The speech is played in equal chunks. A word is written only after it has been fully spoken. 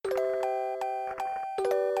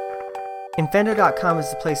Infendo.com is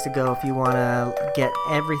the place to go if you want to get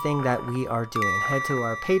everything that we are doing. Head to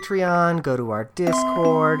our Patreon, go to our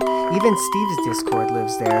Discord. Even Steve's Discord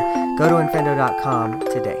lives there. Go to Infendo.com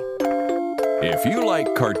today. If you like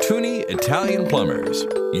cartoony Italian plumbers,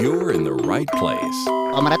 you're in the right place.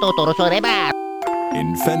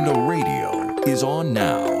 Infendo Radio is on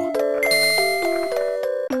now.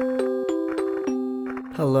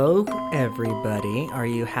 Hello, everybody. Are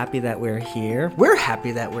you happy that we're here? We're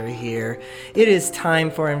happy that we're here. It is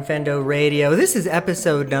time for Infendo Radio. This is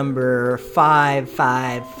episode number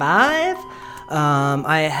 555.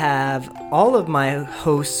 I have all of my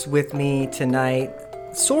hosts with me tonight,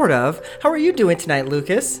 sort of. How are you doing tonight,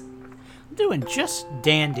 Lucas? I'm doing just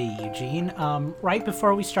dandy, Eugene. Right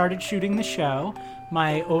before we started shooting the show,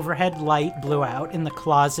 my overhead light blew out in the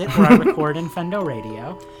closet where I record Infendo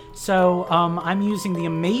Radio. So I'm using the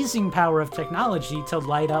amazing power of technology to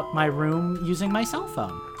light up my room using my cell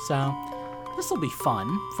phone. So this will be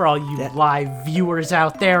fun for all you live viewers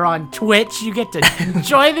out there on Twitch. You get to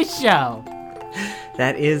enjoy the show.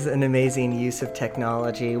 That is an amazing use of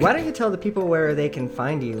technology. Why don't you tell the people where they can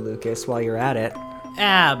find you, Lucas, while you're at it?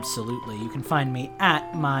 Absolutely. You can find me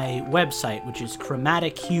at my website, which is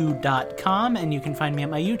chromatichue.com, and you can find me at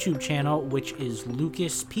my YouTube channel, which is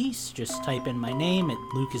Lucas Peace. Just type in my name,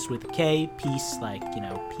 Lucas with a K, peace, like,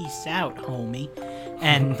 peace out, homie,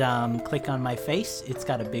 and click on my face. It's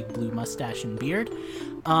got a big blue mustache and beard.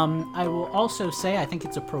 I will also say, I think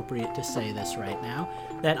it's appropriate to say this right now,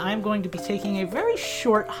 that I'm going to be taking a very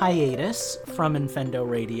short hiatus from Infendo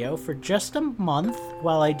Radio for just a month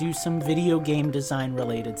while I do some video game design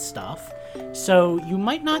related stuff. So you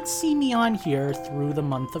might not see me on here through the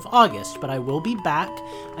month of August, but I will be back.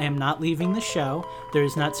 I am not leaving the show. There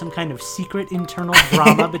is not some kind of secret internal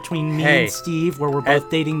drama between me and Steve where we're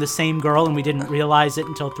both dating the same girl and we didn't realize it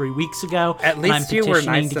until 3 weeks ago. At least you were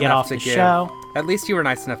nice to get off the show. At least you were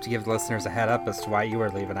nice enough to give listeners a head up as to why you were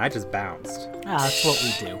leaving. I just bounced. That's what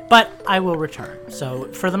we do. But I will return. So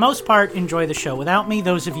for the most part, enjoy the show without me.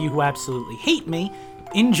 Those of you who absolutely hate me,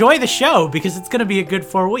 enjoy the show because it's going to be a good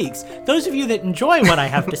 4 weeks. Those of you that enjoy what I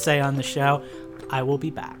have to say on the show, I will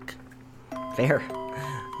be back. Fair.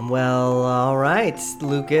 Well, all right.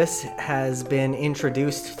 Lucas has been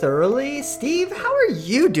introduced thoroughly. Steve, how are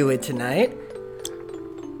you doing tonight?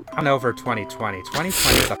 I'm over 2020.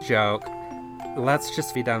 2020 is a joke. Let's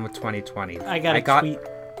just be done with 2020. I got in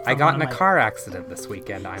a car accident this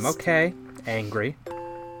weekend. I'm okay. Angry.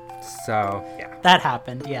 So, yeah. That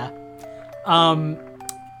happened, yeah.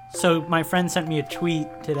 So my friend sent me a tweet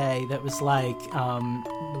today that was like,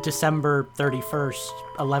 December 31st,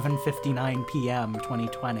 11:59 p.m.,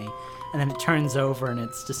 2020. And then it turns over and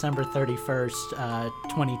it's December 31st,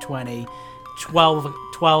 2020,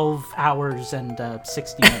 12 hours and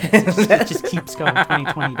 60 minutes. It just keeps going.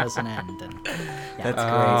 2020 doesn't end. And, That's great.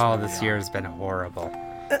 Oh, this year has been horrible.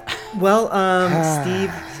 Well,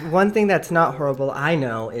 Steve, one thing that's not horrible, I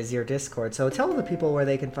know, is your Discord. So tell the people where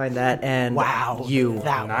they can find that and you.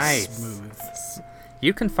 That nice. was smooth.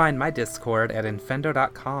 You can find my Discord at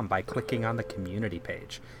infendo.com by clicking on the community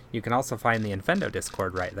page. You can also find the Infendo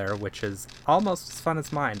Discord right there, which is almost as fun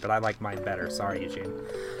as mine, but I like mine better. Sorry, Eugene.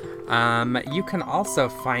 You can also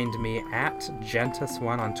find me at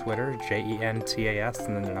Gentas1 on Twitter, Gentas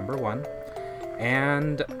and then the number 1.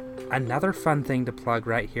 And another fun thing to plug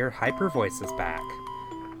right here, Hyper Voice is back.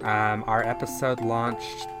 Our episode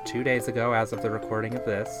launched 2 days ago as of the recording of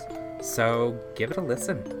this, so give it a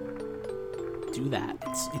listen. Do that.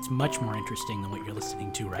 It's much more interesting than what you're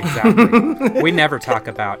listening to right now. Exactly. We never talk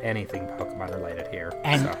about anything Pokemon related here.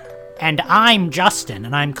 And I'm Justin,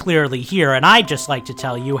 and I'm clearly here, and I'd just like to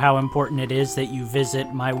tell you how important it is that you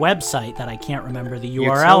visit my website that I can't remember the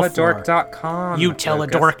URL Utilidork.com.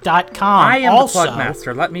 Utilidork.com. I am also, the plug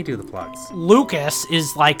master. Let me do the plugs. Lucas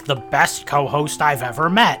is like the best co-host I've ever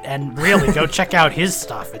met, and really, go check out his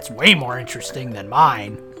stuff. It's way more interesting than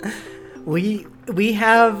mine. We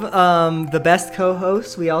have the best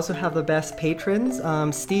co-hosts. We also have the best patrons.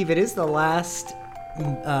 Steve, it is the last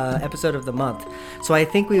episode of the month, so I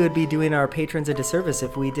think we would be doing our patrons a disservice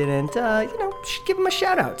if we didn't, give them a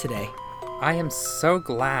shout out today. I am so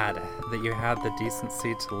glad that you had the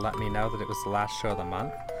decency to let me know that it was the last show of the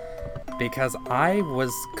month, because I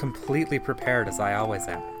was completely prepared, as I always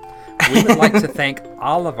am. We would like to thank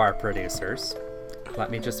all of our producers. Let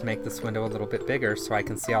me just make this window a little bit bigger so I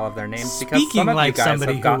can see all of their names, because some of you guys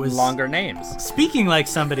have gotten longer names. Speaking like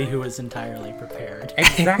somebody who was entirely prepared.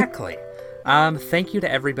 Exactly. Thank you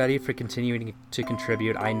to everybody for continuing to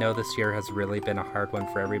contribute. I know this year has really been a hard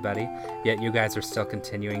one for everybody, yet you guys are still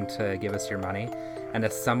continuing to give us your money. And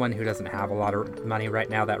as someone who doesn't have a lot of money right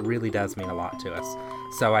now, that really does mean a lot to us.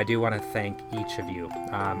 So I do want to thank each of you.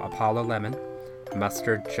 Apollo Lemon,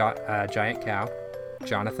 Mustard Giant Cow,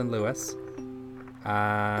 Jonathan Lewis,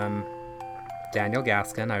 Daniel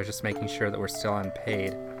Gaskin. I was just making sure that we're still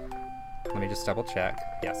unpaid. Let me just double check.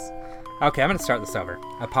 Yes. Okay, I'm going to start this over.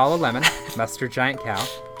 Apollo Lemon, Mustard Giant Cow,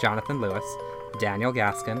 Jonathan Lewis, Daniel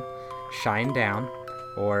Gaskin, Shine Down,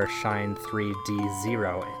 or Shine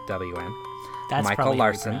 3D0WN, That's Michael probably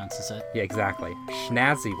Larson. How he pronounces it. Yeah, exactly.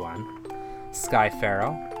 Schnazzy One, Sky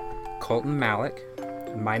Farrow, Colton Malik,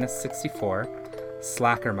 Minus 64,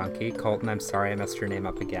 Slacker Monkey. Colton, I'm sorry I messed your name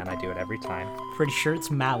up again. I do it every time. Pretty sure it's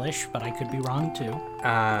Malish, but I could be wrong too.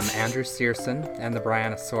 Andrew Searson and the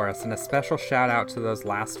Brianosaurus. And a special shout out to those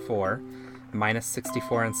last four. Minus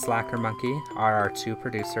 64 and Slacker Monkey are our two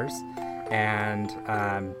producers. And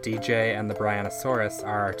DJ and the Brianosaurus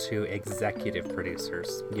are our two executive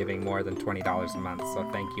producers, giving more than $20 a month. So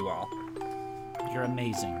thank you all. You're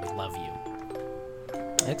amazing. We love you.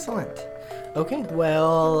 Excellent. Okay,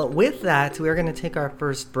 well, with that, we're going to take our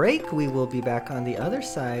first break. We will be back on the other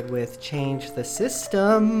side with Change the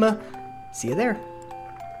System. See you there.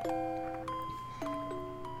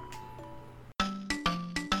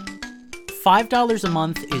 $5 a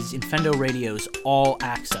month is Infendo Radio's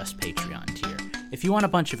all-access Patreon tier. If you want a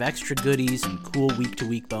bunch of extra goodies and cool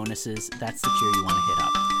week-to-week bonuses, that's the tier you want to hit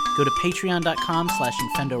up. Go to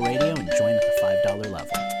patreon.com/Infendo Radio and join at the $5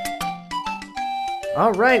 level.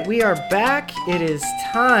 All right, we are back. It is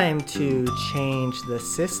time to change the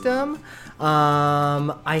system.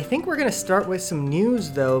 I think we're going to start with some news,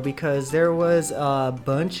 though, because there was a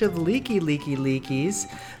bunch of leakies.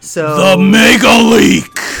 So The Mega Leak!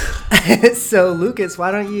 So, Lucas,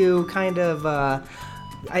 why don't you kind of...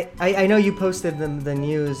 I know you posted the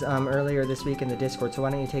news earlier this week in the Discord, so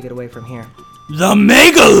why don't you take it away from here? The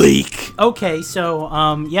Mega Leak! Okay, so,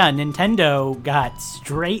 Nintendo got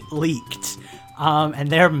straight leaked. And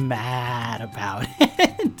they're mad about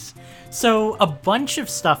it. So a bunch of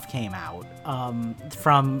stuff came out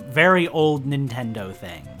from very old Nintendo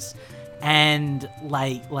things. And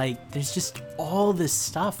like there's just all this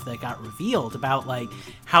stuff that got revealed about like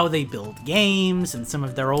how they build games and some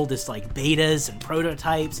of their oldest like betas and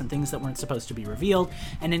prototypes and things that weren't supposed to be revealed.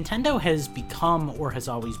 And Nintendo has become, or has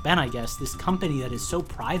always been, I guess, this company that is so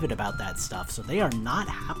private about that stuff. So they are not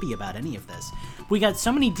happy about any of this. We got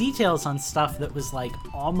so many details on stuff that was like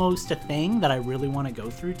almost a thing that I really want to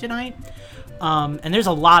go through tonight. And there's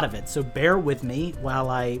a lot of it, so bear with me while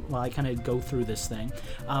I kind of go through this thing.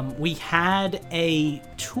 We had a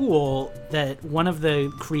tool that one of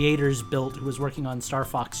the creators built who was working on Star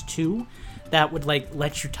Fox 2 that would like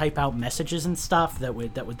let you type out messages and stuff that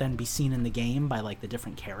would then be seen in the game by like the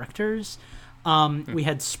different characters. We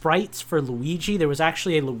had sprites for Luigi. There was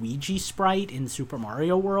actually a Luigi sprite in Super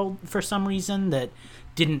Mario World for some reason that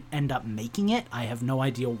didn't end up making it. I have no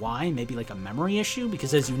idea why. Maybe like a memory issue,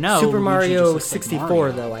 because as you know, Super Luigi Mario just looks 64, like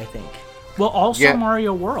Mario. though, I think. Well, also Yeah.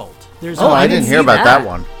 Mario World. There's I didn't hear about that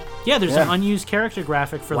one. Yeah, there's an Yeah. unused character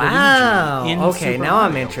graphic for Wow. Luigi. In Okay, Super now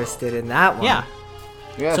I'm Mario interested in that one. Yeah.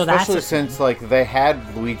 Yeah, So that's especially a thing. since like they had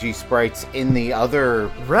Luigi sprites in the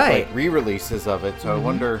other Right. like, re-releases of it. So I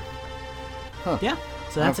wonder. Yeah.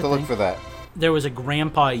 So I have that's a to look thing. for that. There was a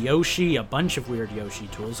Grandpa Yoshi, a bunch of weird Yoshi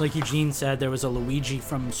tools. Like Eugene said, there was a Luigi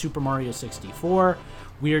from Super Mario 64,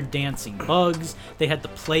 weird dancing bugs. They had the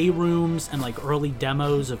playrooms and like early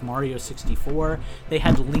demos of Mario 64. They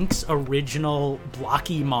had Link's original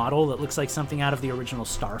blocky model that looks like something out of the original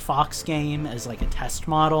Star Fox game as like a test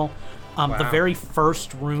model. The very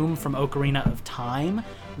first room from Ocarina of Time,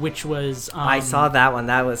 which was... I saw that one.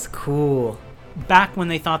 That was cool. back when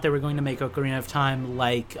they thought they were going to make Ocarina of Time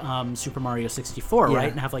like Super Mario 64, Yeah.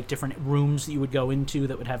 right? And have like different rooms that you would go into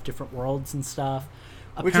that would have different worlds and stuff.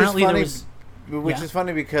 Which Apparently is funny. there was... yeah. Is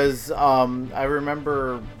funny because I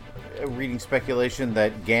remember reading speculation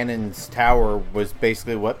that Ganon's tower was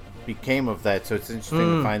basically what became of that. So it's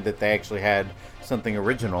interesting to find that they actually had something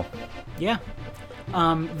original. Yeah.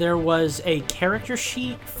 There was a character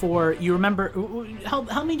sheet for... You remember...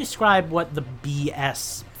 Help me describe what the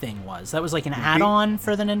BS thing was. That was like an add-on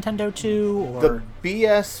for the Nintendo 2? Or... The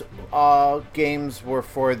BS games were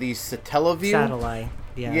for the Satellaview. Satellite.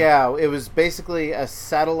 Yeah. Yeah, it was basically a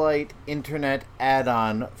satellite internet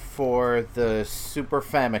add-on for the Super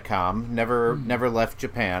Famicom. Never left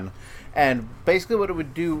Japan. And basically what it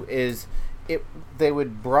would do is they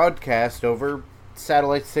would broadcast over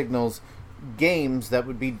satellite signals games that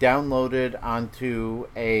would be downloaded onto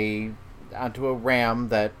a onto a RAM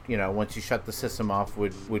that, once you shut the system off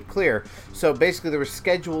would clear. So basically there were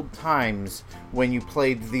scheduled times when you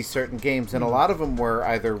played these certain games, and a lot of them were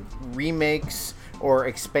either remakes or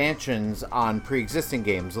expansions on pre-existing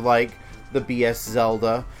games, like the BS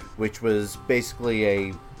Zelda, which was basically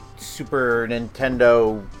a Super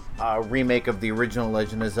Nintendo remake of the original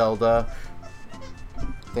Legend of Zelda.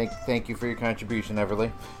 Thank you for your contribution,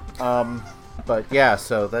 Everly. But yeah,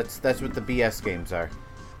 so that's what the BS games are.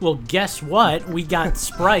 Well, guess what? We got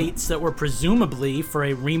sprites that were presumably for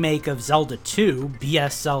a remake of Zelda 2,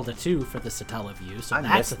 BS Zelda 2 for the Satellaview. So I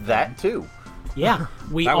that's missed that too. Yeah,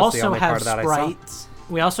 we That was the also only have part of that I saw. sprites.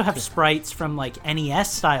 We also have sprites from like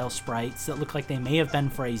NES style sprites that look like they may have been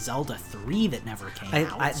for a Zelda 3 that never came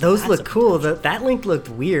out. So Those that's look a cool. potential. That Link looked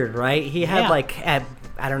weird, right? He had Yeah.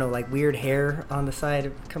 I don't know, like weird hair on the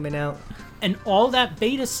side coming out. And all that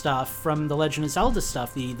beta stuff from the Legend of Zelda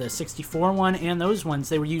stuff, the 64 one and those ones,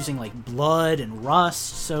 they were using like blood and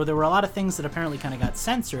rust. So there were a lot of things that apparently kind of got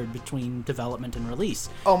censored between development and release.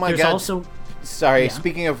 Oh my There's God. Also, Sorry, Yeah.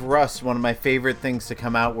 speaking of rust, one of my favorite things to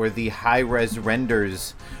come out were the high-res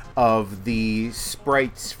renders of the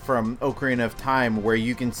sprites from Ocarina of Time, where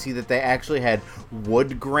you can see that they actually had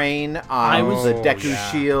wood grain on the Deku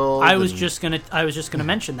yeah. shield. I was and- just gonna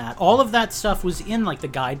mention that all of that stuff was in like the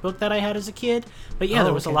guidebook that I had as a kid. But yeah,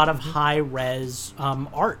 there was a lot of high res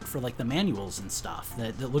art for like the manuals and stuff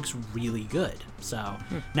that looks really good. So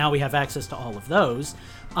now we have access to all of those.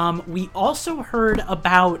 We also heard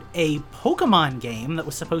about a Pokemon game that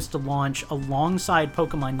was supposed to launch alongside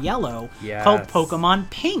Pokemon Yellow called Yes. Pokemon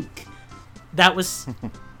Pink. That was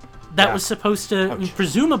was supposed to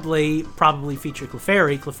probably feature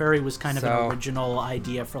Clefairy. Clefairy was kind of So- an original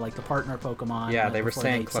idea for like the partner Pokemon. Yeah, they were before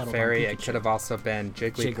saying settled on Clefairy. It Pikachu. could have also been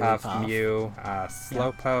Jigglypuff, Jigglypuff. Mew,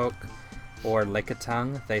 Slowpoke, or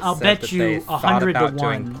Lickitung. They I'll said bet that you they thought 100 to about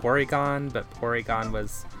doing 1. Porygon, but Porygon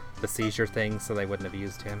was the seizure thing, so they wouldn't have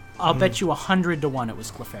used him. I'll bet you 100 to 1 it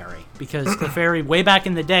was Clefairy. Because Clefairy, way back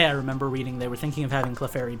in the day, I remember reading they were thinking of having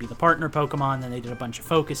Clefairy be the partner Pokemon, then they did a bunch of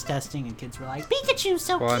focus testing, and kids were like, Pikachu's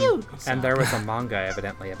so Well, cute! and there was a manga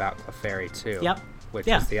evidently about Clefairy too. Yep. Which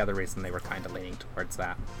Yeah. is the other reason they were kind of leaning towards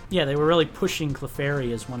that. Yeah, they were really pushing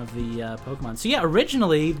Clefairy as one of the Pokemon. So yeah,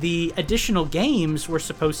 originally the additional games were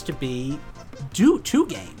supposed to be two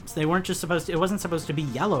games. They weren't just supposed to. It wasn't supposed to be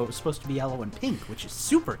yellow. It was supposed to be yellow and pink, which is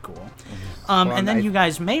super cool. And then you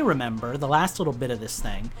guys may remember the last little bit of this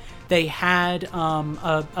thing. They had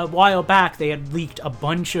a while back. They had leaked a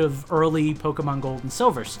bunch of early Pokemon Gold and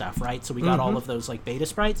Silver stuff, right? So we got all of those like beta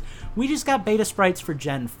sprites. We just got beta sprites for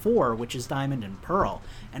Gen 4, which is Diamond and Pearl.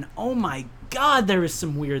 And oh my God, there is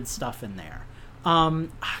some weird stuff in there. God,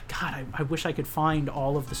 I wish I could find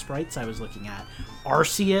all of the sprites I was looking at.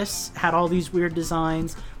 Arceus had all these weird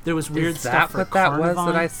designs. There was weird Is stuff that for what that was Carnivine.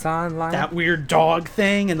 that I saw online? That weird dog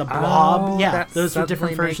thing and the blob. Oh, Yeah, that those were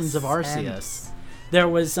different suddenly versions of makes Arceus. sense. There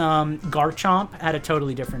was Garchomp had a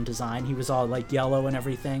totally different design. He was all like yellow and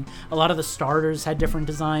everything. A lot of the starters had different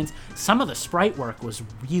designs. Some of the sprite work was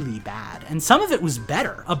really bad, and some of it was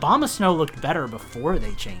better. Abomasnow looked better before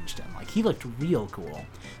they changed him. Like he looked real cool.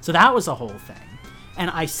 So that was a whole thing. And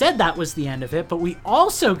I said that was the end of it, but we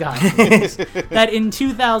also got news that in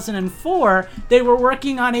 2004 they were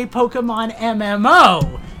working on a Pokemon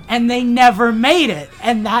MMO. And they never made it.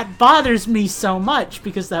 And that bothers me so much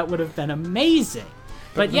because that would have been amazing.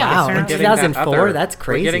 But yeah, Wow, apparently- in 2004, that's We're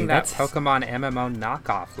crazy. getting that That's- Pokemon MMO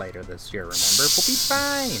knockoff later this year, remember? We'll be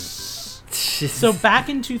fine. So back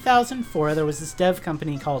in 2004, there was this dev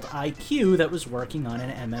company called IQ that was working on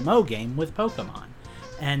an MMO game with Pokemon.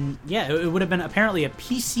 And yeah, it would have been apparently a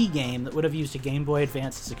PC game that would have used a Game Boy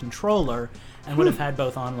Advance as a controller and would have had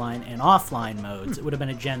both online and offline modes. It would have been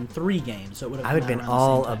a Gen 3 game, so it would have I would have been around the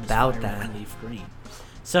all same time as about Fire Red that. and Leaf Green.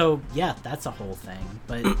 So yeah, that's a whole thing,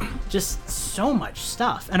 but just so much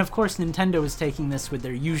stuff. And of course, Nintendo is taking this with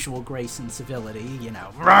their usual grace and civility, you know.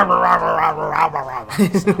 So,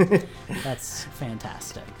 that's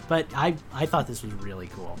fantastic. But I thought this was really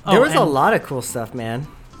cool. There was a and lot of cool stuff, man.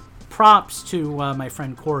 props to my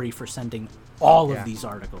friend Corey for sending all Yeah. of these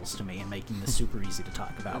articles to me and making this super easy to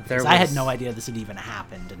talk about. There Because I had was- no idea this had even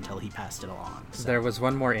happened until he passed it along. So. There was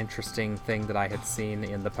one more interesting thing that I had seen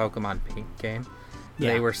in the Pokemon Pink game.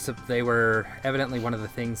 Yeah. They were evidently one of the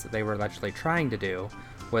things that they were allegedly trying to do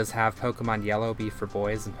was have Pokemon Yellow be for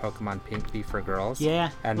boys and Pokemon Pink be for girls.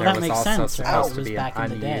 Yeah, and well, there that was makes also sense, right? supposed It to was be back an in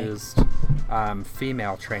the day. unused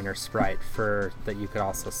female trainer sprite for that you could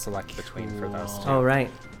also select between for those two. Oh, right.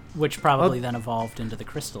 which probably then evolved into the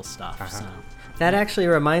Crystal stuff. So. That actually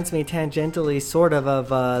reminds me tangentially sort of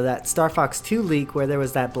that Star Fox 2 leak where there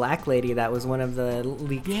was that black lady that was one of the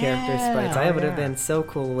leaked character sprites. I would have been so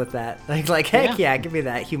cool with that. Like heck yeah, give me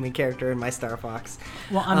that human character in my Star Fox.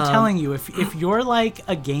 Well, I'm telling you, if you're like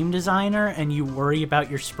a game designer and you worry about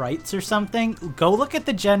your sprites or something, go look at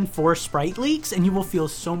the Gen 4 sprite leaks and you will feel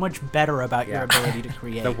so much better about your ability to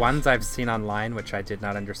create. The ones I've seen online, which I did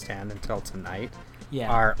not understand until tonight,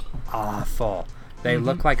 are awful. They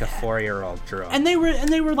look like a 4-year-old drew 'em. And they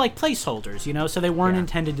were like placeholders, you know, so they weren't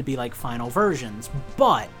intended to be like final versions.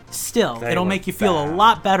 But still, it'll make you feel a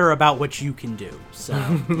lot better about what you can do. So,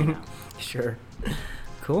 you know. Sure.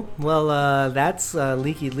 Cool. Well, that's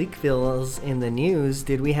Leaky Leakvilles in the news.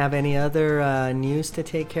 Did we have any other news to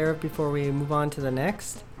take care of before we move on to the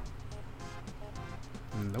next?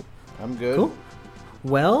 Nope. I'm good. Cool.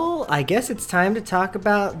 Well, I guess it's time to talk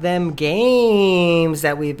about them games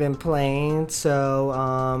that we've been playing. So,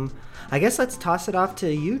 I guess let's toss it off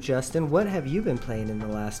to you, Justin. What have you been playing in the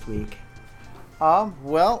last week?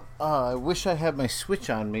 Well, I wish I had my Switch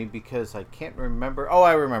on me because I can't remember. Oh,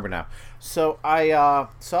 I remember now. So I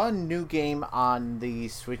saw a new game on the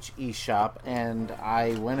Switch eShop, and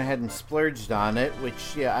I went ahead and splurged on it.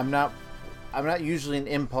 Which, I'm not usually an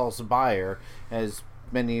impulse buyer, as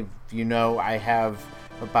many of you know. I have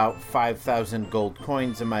about 5,000 gold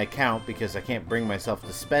coins in my account because I can't bring myself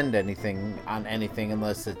to spend anything on anything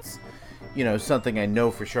unless it's, something I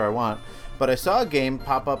know for sure I want. But I saw a game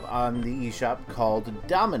pop up on the eShop called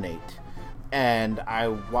Dominate, and I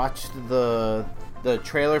watched the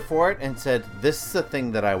trailer for it and said, this is the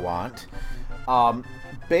thing that I want.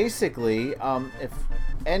 Basically, if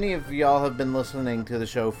any of y'all have been listening to the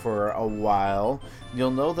show for a while,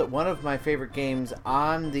 you'll know that one of my favorite games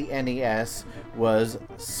on the NES was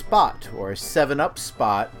Spot, or 7-Up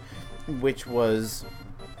Spot, which was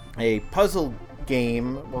a puzzle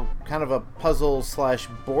game, well, kind of a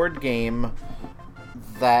puzzle/board game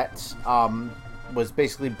that was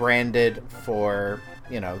basically branded for,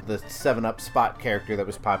 the 7-Up Spot character that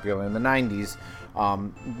was popular in the 90s.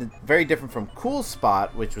 Very different from Cool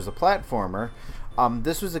Spot, which was a platformer.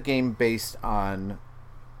 This was a game based on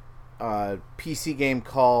a PC game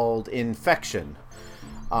called Infection.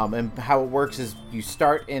 And how it works is you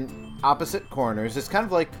start in opposite corners. It's kind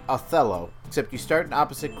of like Othello, except you start in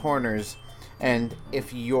opposite corners, and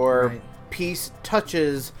if your piece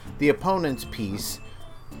touches the opponent's piece,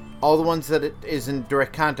 all the ones that it is in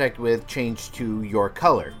direct contact with change to your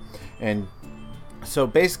color. And so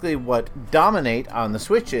basically what Dominate on the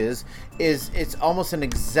Switch is it's almost an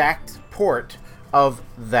exact port of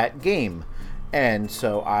that game. And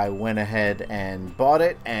so I went ahead and bought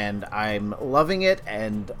it, and I'm loving it,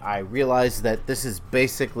 and I realized that this is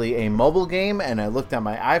basically a mobile game, and I looked on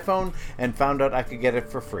my iPhone and found out I could get it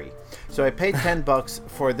for free. So I paid $10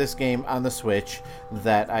 for this game on the Switch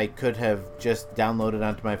that I could have just downloaded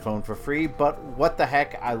onto my phone for free, but what the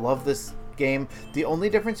heck, I love this game. The only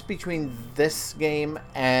difference between this game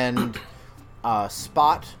and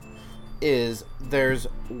Spot is there's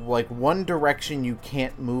like one direction you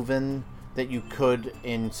can't move in that you could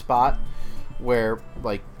in Spot, where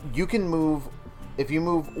like you can move, if you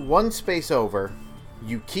move one space over,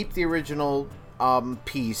 you keep the original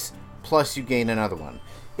piece plus you gain another one.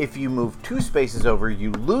 If you move 2 spaces over,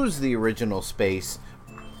 you lose the original space.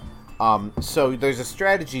 So there's a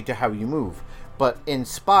strategy to how you move. But in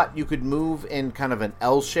Spot, you could move in kind of an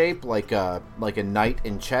L shape, like a knight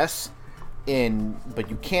in chess. But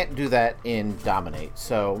you can't do that in Dominate.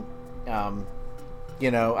 So,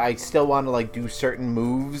 I still want to do certain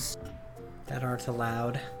moves that aren't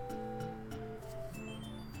allowed.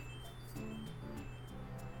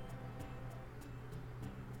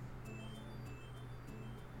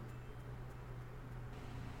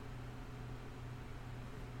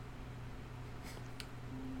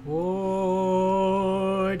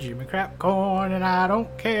 Oh, Jimmy Crap Corn and I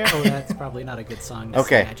don't care. Oh, that's probably not a good song to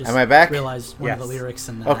Okay, sing. I just am I back? realized one of the lyrics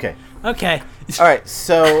in that. Okay. Okay. All right,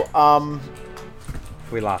 so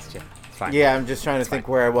We lost you. It's fine. yeah, I'm just trying to think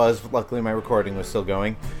where I was. Luckily, my recording was still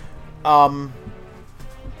going. The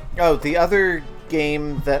other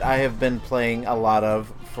game that I have been playing a lot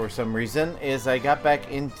of for some reason is I got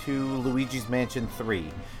back into Luigi's Mansion 3,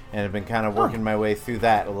 and I've been kind of working my way through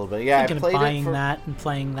that a little bit. Yeah, I Thinking played of buying it for... that and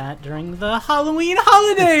playing that during the Halloween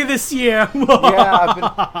holiday this year. Yeah, I've been,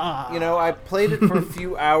 I played it for a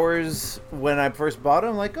few hours when I first bought it.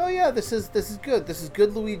 I'm like, oh yeah, this is good. This is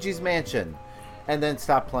good Luigi's Mansion, and then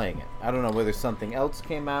stopped playing it. I don't know whether something else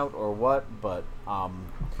came out or what, but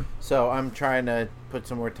so I'm trying to put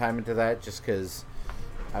some more time into that just because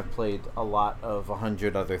I've played a lot of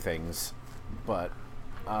 100 other things, but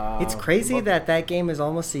It's crazy that game is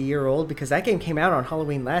almost a year old because that game came out on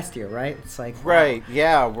Halloween last year, right? It's like wow. Right,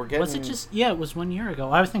 yeah, we're getting... Was it just... Yeah, it was 1 year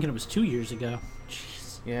ago. I was thinking it was 2 years ago.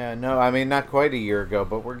 Jeez. Yeah, no, I mean, not quite a year ago,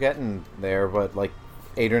 but we're getting there, but like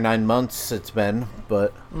 8 or 9 months it's been,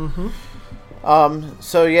 but... Mm-hmm.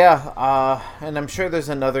 So yeah, and I'm sure there's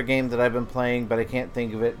another game that I've been playing, but I can't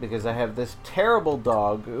think of it because I have this terrible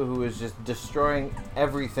dog who is just destroying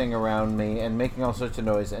everything around me and making all sorts of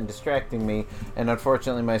noise and distracting me, and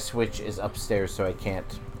unfortunately my Switch is upstairs, so I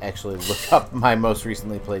can't actually look up my most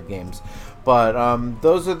recently played games. But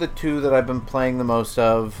those are the two that I've been playing the most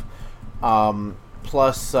of,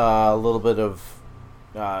 plus a little bit of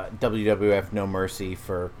WWF No Mercy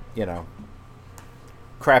for,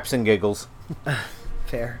 craps and giggles.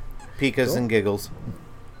 Fair. Pikas Cool. and giggles.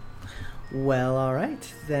 Well, all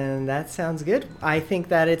right. Then that sounds good. I think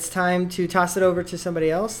that it's time to toss it over to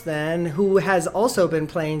somebody else then who has also been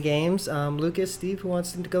playing games. Lucas, Steve, who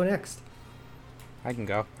wants to go next? I can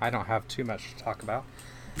go. I don't have too much to talk about.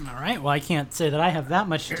 All right. Well, I can't say that I have that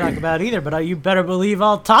much to talk about either, but you better believe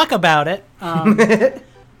I'll talk about it.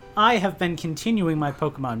 I have been continuing my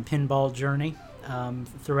Pokemon pinball journey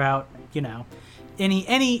throughout,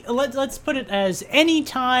 let's put it as any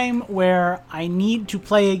time where I need to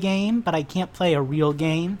play a game, but I can't play a real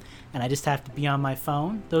game, and I just have to be on my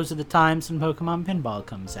phone. Those are the times when Pokemon Pinball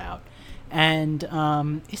comes out. And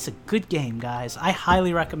it's a good game, guys. I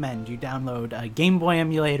highly recommend you download a Game Boy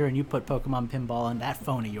emulator and you put Pokemon Pinball on that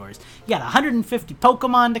phone of yours. You got 150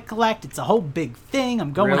 Pokemon to collect. It's a whole big thing.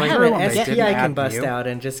 I'm going Really? I have through an them. They STI didn't I can add bust Mew? out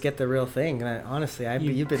and just get the real thing. And honestly,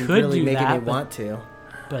 you've been could really do making that, me but- want to.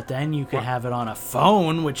 But then you could have it on a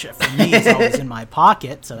phone, which for me is always in my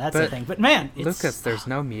pocket, so that's the But, thing. But man, it's, Lucas, there's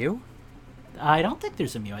no Mew? I don't think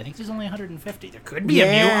there's a Mew. I think there's only 150. There could be a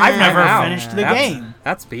Mew. Yeah, I've never Wow. finished the That's- game.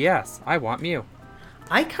 That's BS. I want Mew.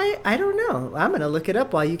 I don't know. I'm gonna look it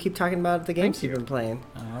up while you keep talking about the games Thank you've you. been playing.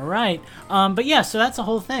 All right. But yeah, so that's the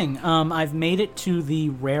whole thing. I've made it to the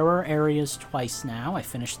rarer areas twice now.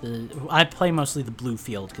 I play mostly the blue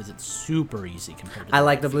field because it's super easy compared to I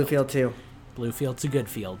like the red blue field. field too. Blue field's a good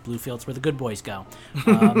field. Blue field's where the good boys go.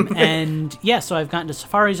 And yeah, so I've gotten to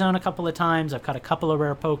Safari Zone a couple of times. I've caught a couple of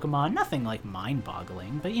rare Pokemon. Nothing like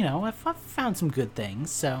mind-boggling, but I've found some good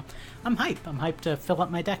things. So I'm hyped. I'm hyped to fill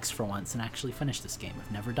up my decks for once and actually finish this game.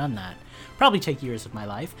 I've never done that. Probably take years of my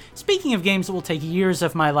life. Speaking of games that will take years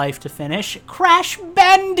of my life to finish, Crash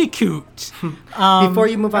Bandicoot. Before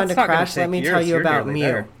you move on to that's not gonna Crash, let take me years. tell you You're about nearly Mew.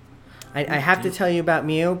 there. I have to tell you about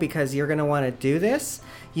Mew because you're going to want to do this.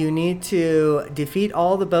 You need to defeat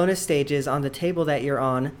all the bonus stages on the table that you're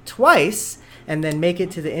on twice and then make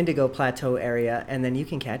it to the Indigo Plateau area, and then you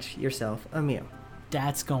can catch yourself a Mew.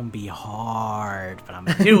 That's going to be hard, but I'm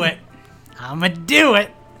going to do it. I'm going to do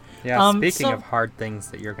it. Yeah, speaking so- of hard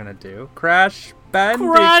things that you're going to do, Crash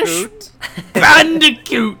Bandicoot.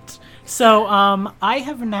 Bandicoot. So, I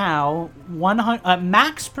have now 100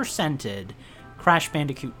 max percented Crash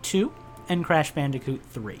Bandicoot 2 and Crash Bandicoot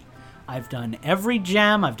 3. I've done every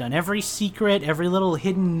gem, I've done every secret, every little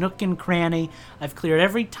hidden nook and cranny. I've cleared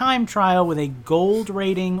every time trial with a gold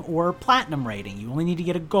rating or platinum rating. You only need to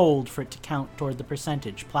get a gold for it to count toward the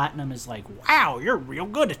percentage. Platinum is like, wow, you're real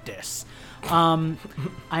good at this. I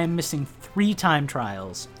am missing 3 time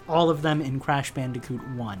trials, all of them in Crash Bandicoot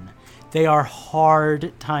 1. They are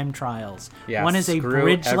hard time trials. Yeah, One is a screw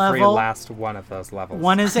bridge every level. last one of those levels.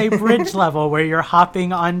 One is a bridge level where you're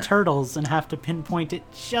hopping on turtles and have to pinpoint it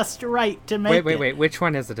just right to make it. Wait. Which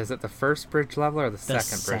one is it? Is it the first bridge level or the The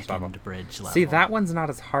second bridge level? bridge level. See, that one's not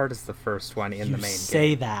as hard as the first one in you the main say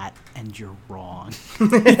game. that and you're wrong.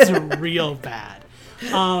 It's real bad.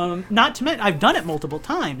 Not to mention, I've done it multiple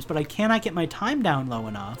times, but I cannot get my time down low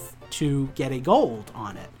enough to get a gold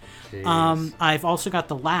on it. Jeez. I've also got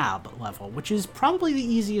the lab level, which is probably the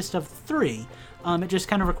easiest of the 3. It just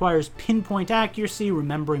kind of requires pinpoint accuracy,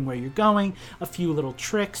 remembering where you're going, a few little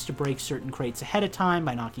tricks to break certain crates ahead of time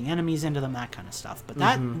by knocking enemies into them, that kind of stuff. But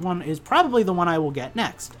that one is probably the one I will get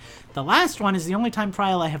next. The last one is the only time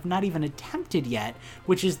trial I have not even attempted yet,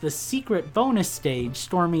 which is the secret bonus stage,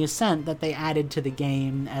 Stormy Ascent, that they added to the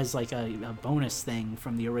game as like a bonus thing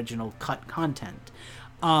from the original cut content.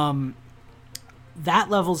 That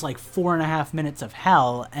level's like 4.5 minutes of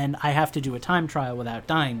hell, and I have to do a time trial without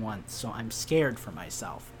dying once, so I'm scared for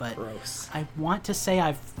myself. But Gross. I want to say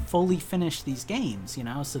I've fully finished these games,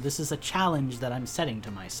 so this is a challenge that I'm setting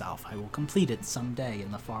to myself. I will complete it someday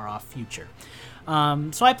in the far-off future.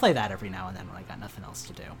 So I play that every now and then when I got nothing else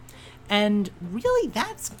to do. And really,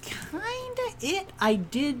 that's kind of it. I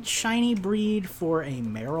did shiny breed for a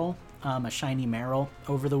Meryl, a shiny Meryl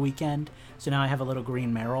over the weekend. So now I have a little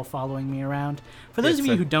green Meryl following me around. For those It's of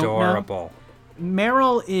you who don't know, adorable.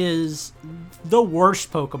 Meryl is the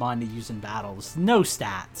worst Pokemon to use in battles. No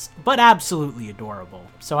stats, but absolutely adorable.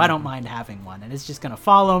 So I don't mind having one, and it's just gonna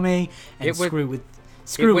follow me and screw with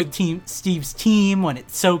Steve's team when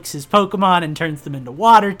it soaks his Pokemon and turns them into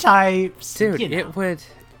water types. Dude, it would.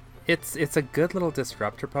 It's a good little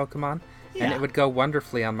disruptor Pokemon, and it would go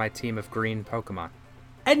wonderfully on my team of green Pokemon.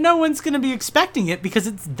 And no one's going to be expecting it because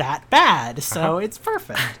it's that bad, so it's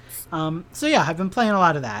perfect. So yeah, I've been playing a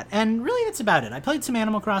lot of that, and really that's about it. I played some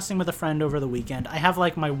Animal Crossing with a friend over the weekend. I have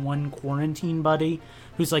like my one quarantine buddy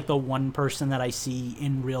who's like the one person that I see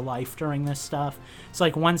in real life during this stuff. It's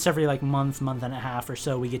like once every like month and a half or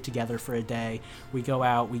so we get together for a day. We go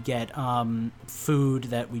out, we get food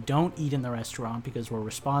that we don't eat in the restaurant because we're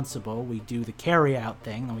responsible. We do the carry out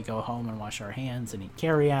thing, then we go home and wash our hands and eat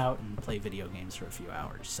carry out and play video games for a few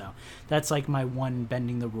hours. So that's like my one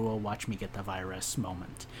bending the rule, watch me get the virus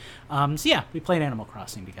moment. So yeah, we played Animal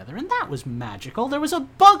Crossing together, and that was magical. There was a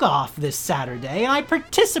bug off this Saturday, and I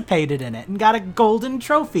participated in it and got a golden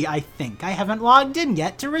trophy, I think. I haven't logged in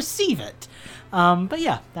yet to receive it. But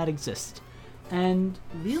yeah, that exists. And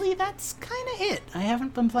really, that's kind of it. I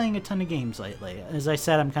haven't been playing a ton of games lately. As I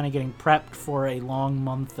said, I'm kind of getting prepped for a long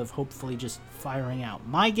month of hopefully just firing out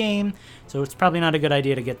my game. So it's probably not a good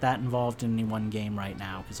idea to get that involved in any one game right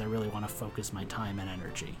now, because I really want to focus my time and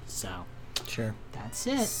energy. So Sure. that's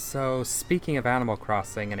it. So, speaking of Animal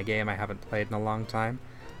Crossing and a game I haven't played in a long time,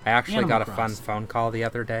 I actually got a fun phone call the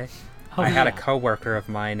other day. I had a coworker of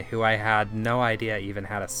mine who I had no idea even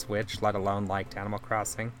had a Switch, let alone liked Animal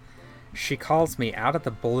Crossing. She calls me out of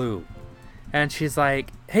the blue, and she's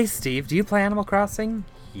like, "Hey Steve, do you play Animal Crossing?"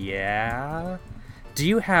 "Yeah." "Do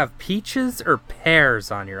you have peaches or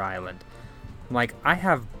pears on your island?" I'm like, "I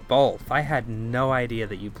have both. I had no idea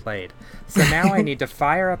that you played. So now I need to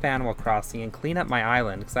fire up Animal Crossing and clean up my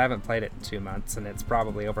island, because I haven't played it in 2 months, and it's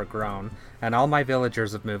probably overgrown, and all my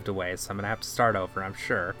villagers have moved away, so I'm going to have to start over, I'm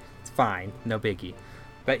sure. It's fine. No biggie."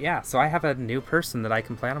 But yeah, so I have a new person that I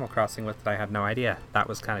can play Animal Crossing with that I had no idea. That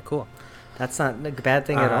was kind of cool. That's not a bad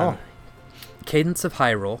thing at all. Cadence of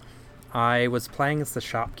Hyrule. I was playing as the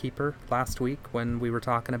shopkeeper last week when we were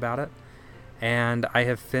talking about it, and I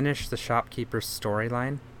have finished the shopkeeper's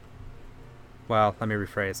storyline. Well, let me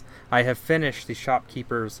rephrase. I have finished the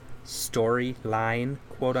shopkeeper's storyline,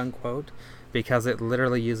 quote-unquote, because it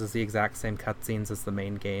literally uses the exact same cutscenes as the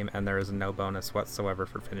main game, and there is no bonus whatsoever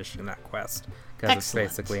for finishing that quest, because it's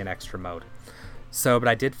basically an extra mode. So, but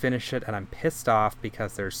I did finish it, and I'm pissed off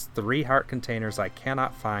because there's 3 heart containers I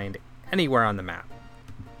cannot find anywhere on the map.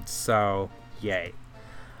 So, yay.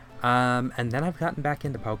 And then I've gotten back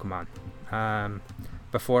into Pokemon.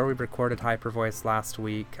 Before we recorded Hyper Voice last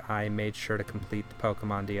week, I made sure to complete the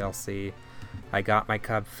Pokemon DLC. I got my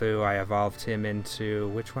Cubfu. I evolved him into...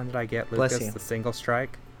 Which one did I get, Lucas? The Single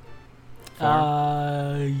Strike?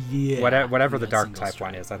 Yeah. Whatever the Dark type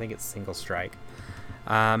one is. I think it's Single Strike.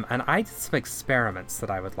 And I did some experiments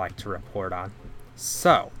that I would like to report on.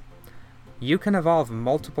 So, you can evolve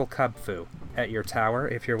multiple Cubfu at your tower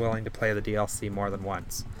if you're willing to play the DLC more than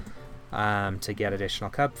once. To get additional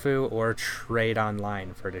Cubfu or trade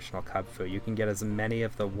online for additional Cubfu. You can get as many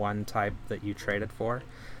of the one type that you traded for.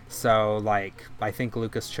 So, like, I think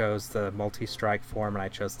Lucas chose the multi-strike form and I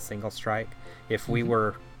chose the single strike. If we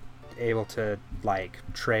were able to, like,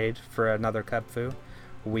 trade for another Cubfu,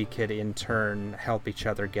 we could in turn help each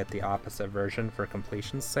other get the opposite version for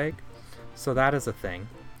completion's sake. So that is a thing.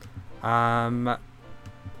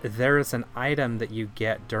 There is an item that you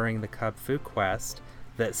get during the Cubfu quest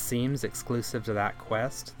that seems exclusive to that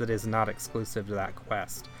quest that is not exclusive to that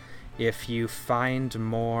quest. If you find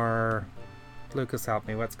more... Lucas, help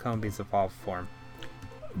me. What's Combee's evolved form?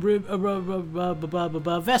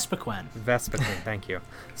 Vespiquen. Vespiquen, thank you.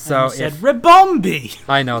 So you said Ribombee!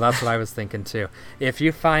 I know, that's what I was thinking too. If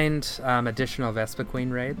you find additional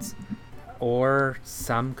Vespiquen raids, or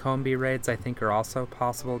some Combee raids I think are also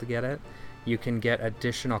possible to get it, you can get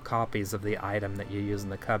additional copies of the item that you use in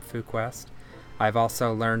the Cubfu quest. I've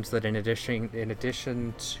also learned that in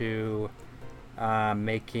addition to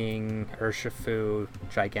making Urshifu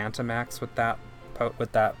Gigantamax with that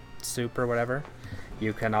soup or whatever,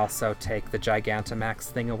 you can also take the Gigantamax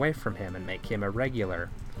thing away from him and make him a regular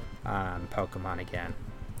Pokemon again.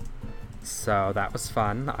 So that was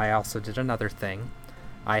fun. I also did another thing.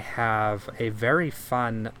 I have a very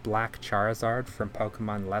fun Black Charizard from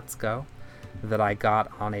Pokemon Let's Go that I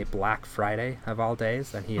got on a Black Friday of all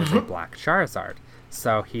days, and he is a Black Charizard,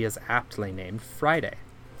 so he is aptly named Friday.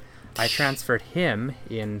 I transferred him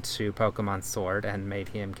into Pokemon Sword and made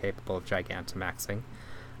him capable of Gigantamaxing.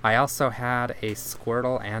 I also had a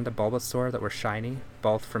Squirtle and a Bulbasaur that were shiny,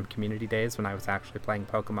 both from Community Days when I was actually playing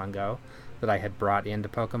Pokemon Go, that I had brought into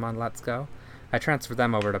Pokemon Let's Go. I transferred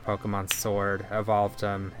them over to Pokemon Sword, evolved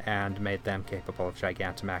them, and made them capable of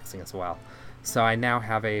Gigantamaxing as well. So I now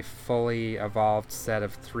have a fully evolved set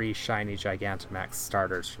of 3 shiny Gigantamax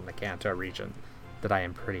starters from the Kanto region that I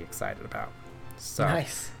am pretty excited about. So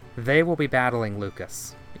Nice. they will be battling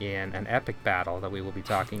Lucas in an epic battle that we will be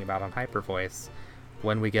talking about on Hyper Voice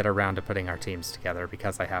when we get around to putting our teams together,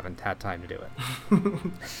 because I haven't had time to do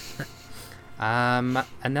it. And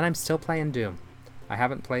then I'm still playing Doom. I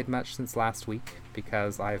haven't played much since last week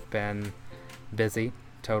because I've been busy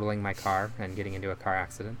totaling my car and getting into a car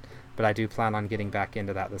accident, but I do plan on getting back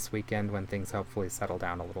into that this weekend when things hopefully settle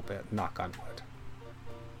down a little bit, knock on wood.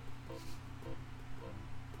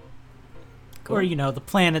 Or, the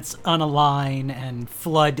planets unalign and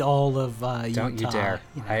flood all of Utah. Don't you dare.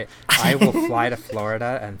 I will fly to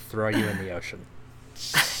Florida and throw you in the ocean.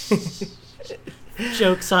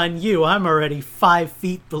 Joke's on you. I'm already 5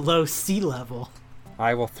 feet below sea level.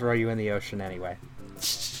 I will throw you in the ocean anyway.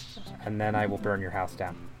 And then I will burn your house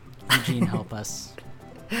down. Eugene, help us.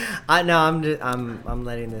 I'm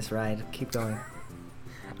letting this ride. Keep going.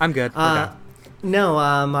 I'm good. We're done. No,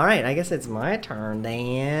 all right. I guess it's my turn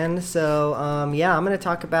then. So, yeah, I'm going to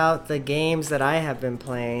talk about the games that I have been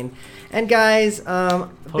playing. And guys, bear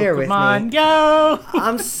with me. Pokemon Go!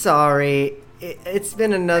 I'm sorry. It's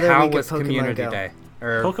been another How week was of Pokemon Community Go. Day?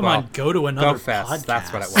 Pokemon Go to another Go Fest. podcast.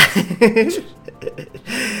 That's what it was.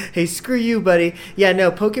 Hey, screw you, buddy. Yeah,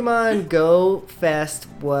 no, Pokemon Go Fest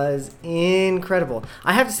was incredible.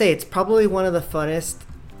 I have to say, it's probably one of the funnest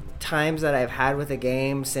times that I've had with a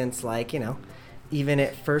game since, even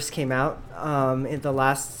it first came out in the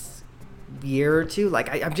last year or two.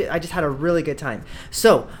 I just had a really good time.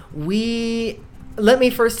 So let me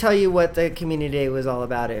first tell you what the Community Day was all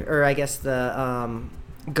about, or I guess the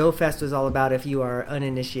Go Fest was all about if you are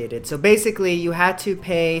uninitiated. So basically, you had to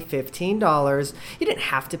pay $15. You didn't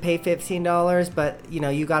have to pay $15, but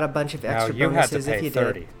you got a bunch of extra bonuses if you did. You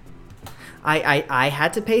had to pay $30. I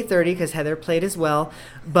had to pay $30 because Heather played as well.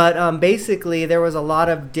 But basically, there was a lot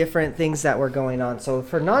of different things that were going on. So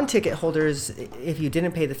for non-ticket holders, if you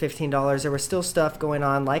didn't pay the $15, there was still stuff going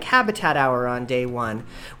on like Habitat Hour on day 1,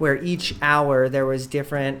 where each hour there was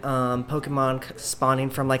different Pokemon spawning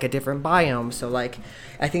from a different biome. So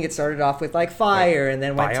I think it started off with fire and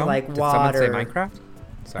then went to Did water. Someone say Minecraft?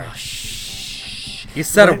 Sorry. You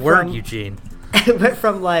said a word, Eugene. It went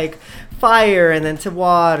from fire and then to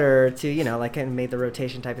water to and made the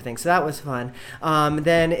rotation type of thing, so that was fun.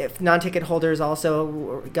 Then if non-ticket holders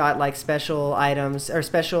also got special items or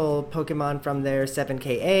special Pokemon from their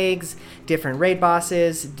 7K eggs, different raid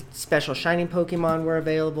bosses, special shining Pokemon were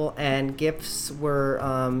available, and gifts were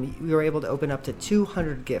we were able to open up to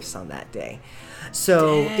 200 gifts on that day.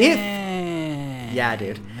 So yeah,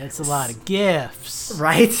 dude, that's a lot of gifts,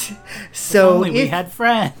 right? So only we had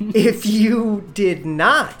friends. If you did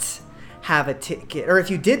not have a ticket, or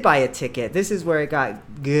if you did buy a ticket, this is where it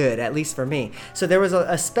got good, at least for me. So there was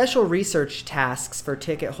a special research tasks for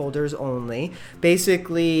ticket holders only.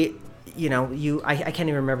 Basically, I can't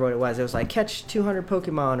even remember what it was. It was catch 200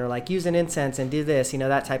 Pokemon, or use an incense and do this,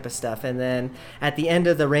 that type of stuff. And then at the end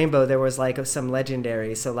of the rainbow, there was some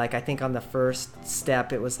legendaries. So I think on the first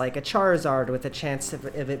step, it was a Charizard with a chance of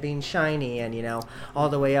it being shiny, and all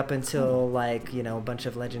the way up until a bunch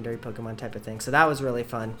of legendary Pokemon type of thing. So that was really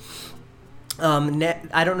fun.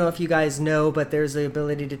 I don't know if you guys know, but there's the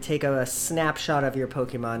ability to take a snapshot of your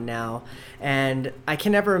Pokemon now, and I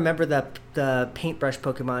can never remember the paintbrush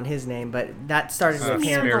Pokemon, his name, but that started with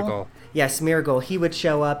him. Smeargle. Yeah, Smeargle. He would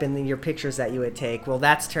show up in your pictures that you would take. Well,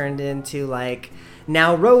 that's turned into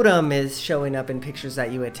now Rotom is showing up in pictures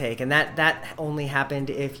that you would take, and that only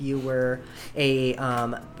happened if you were a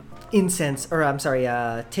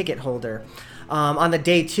ticket holder. On the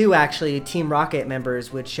day 2, actually, Team Rocket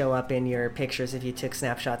members would show up in your pictures if you took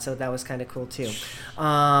snapshots, so that was kind of cool too.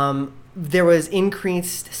 There was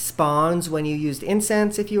increased spawns when you used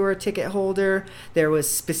incense if you were a ticket holder. There was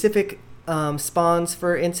specific spawns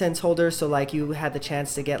for incense holders, so you had the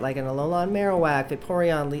chance to get an Alolan Marowak,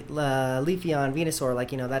 Vaporeon, Leafeon,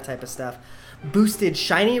 Venusaur, that type of stuff. Boosted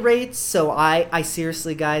shiny rates, so I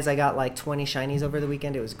seriously, guys, I got 20 shinies over the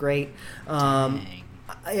weekend. It was great.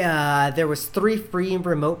 There was 3 free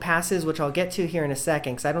remote passes, which I'll get to here in a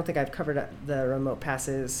second, because I don't think I've covered the remote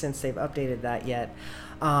passes since they've updated that yet.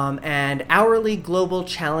 And hourly global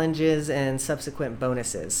challenges and subsequent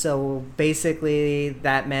bonuses. So basically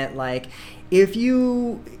that meant if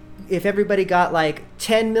you if everybody got like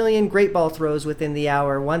 10 million Great Ball throws within the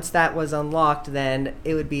hour, once that was unlocked, then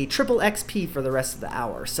it would be triple XP for the rest of the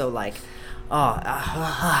hour. So like,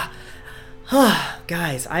 guys,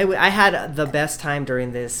 I had the best time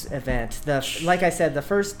during this event. Like I said, the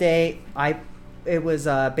first day it was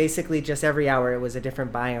basically just every hour it was a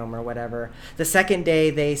different biome or whatever. The second day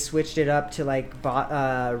they switched it up to like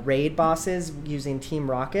raid bosses using Team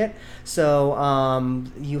Rocket. So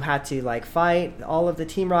you had to like fight all of the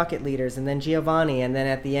Team Rocket leaders and then Giovanni, and then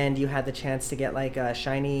at the end you had the chance to get like a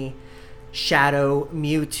shiny Shadow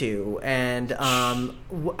Mewtwo, and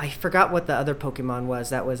I forgot what the other Pokemon was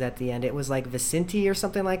that was at the end. It was like Vicente or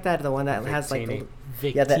something like that, the one that has like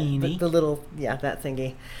the little that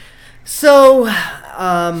thingy. So,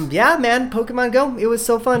 yeah, man, Pokemon Go, it was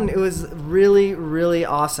so fun. It was really, really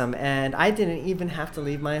awesome. And I didn't even have to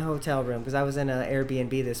leave my hotel room because I was in an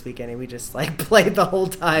Airbnb this weekend and we just like played the whole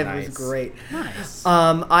time. Nice. It was great. Nice.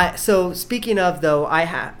 So speaking of though,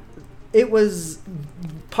 it was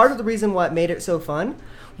part of the reason what made it so fun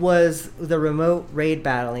was the remote raid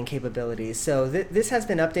battling capabilities. So this has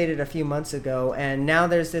been updated a few months ago, and now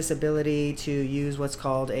there's this ability to use what's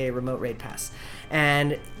called a remote raid pass.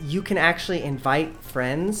 And you can actually invite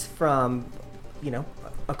friends from,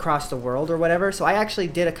 across the world or whatever. So I actually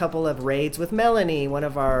did a couple of raids with Melanie, one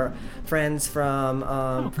of our friends from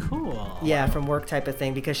cool. Yeah, from work type of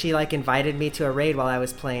thing, because she like invited me to a raid while I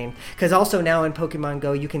was playing. Because also now in Pokemon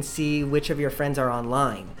Go you can see which of your friends are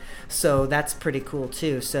online, so that's pretty cool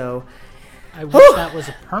too. So I wish that was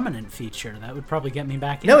a permanent feature. That would probably get me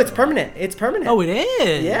back into No, it's permanent. It's permanent. Oh, it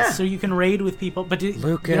is? Yeah. So you can raid with people, but you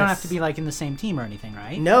Lucas. don't have to be like in the same team or anything,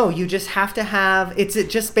 right? No, you just have to have, it's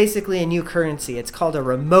just basically a new currency. It's called a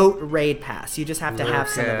remote raid pass. You just have to have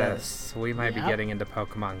some of those. We might be getting into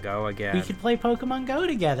Pokemon Go again. We could play Pokemon Go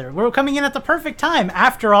together. We're coming in at the perfect time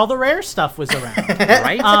after all the rare stuff was around.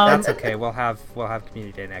 Right? That's okay. We'll have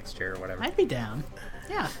Community Day next year or whatever. I'd be down.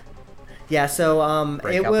 Yeah. Yeah, so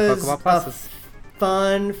Break it out was the Pokemon Pluses.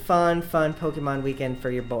 fun Pokemon weekend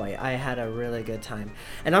for your boy. I had a really good time.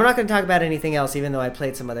 And I'm not going to talk about anything else, even though I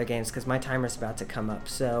played some other games, because my timer's about to come up.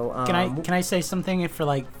 So Can I say something for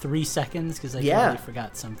like 3 seconds? Because I totally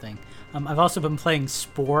forgot something. I've also been playing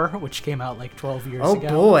Spore, which came out like 12 years ago. Oh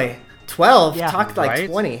boy. 12? Yeah. Talked like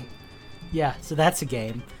 20. Yeah, so that's a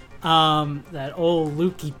game that old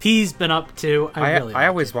Lukey P's been up to. I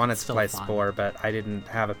always wanted to play Spore, but I didn't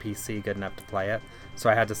have a PC good enough to play it, so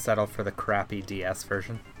I had to settle for the crappy DS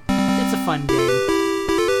version. It's a fun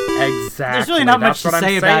game. Exactly. There's really not much to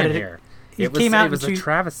say about it. Here. It was a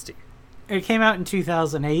travesty. It came out in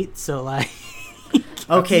 2008, so like...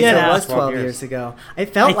 Okay, so it was 12 years ago. It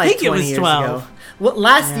felt like 20 years ago. Well,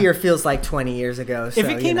 last year feels like 20 years ago. So, if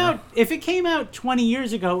it came out 20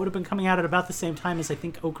 years ago, it would have been coming out at about the same time as I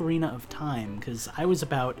think Ocarina of Time, because I was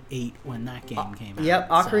about 8 when that game came out. Yep,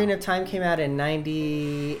 Ocarina of Time came out in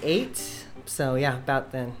 98. So yeah,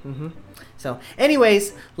 about then. Mm-hmm. So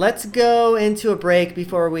anyways, let's go into a break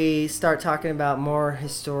before we start talking about more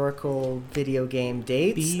historical video game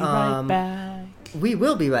dates. Be right back. We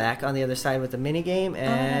will be back on the other side with the minigame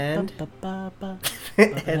and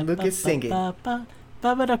and Lucas singing.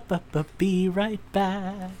 Be right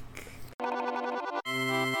back.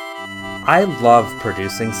 I love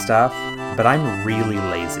producing stuff, but I'm really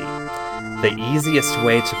lazy. The easiest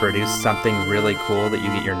way to produce something really cool that you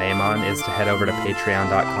get your name on is to head over to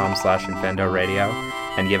patreon.com/InfendoRadio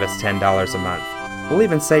and give us $10 a month. We'll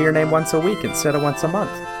even say your name once a week instead of once a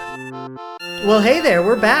month. Well, hey there,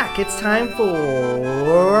 we're back. It's time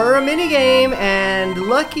for a minigame, and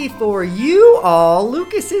lucky for you all,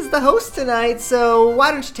 Lucas is the host tonight, so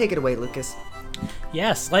why don't you take it away, Lucas?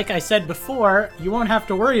 Yes, like I said before, you won't have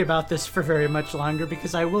to worry about this for very much longer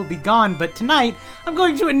because I will be gone, but tonight I'm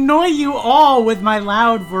going to annoy you all with my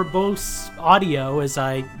loud, verbose audio as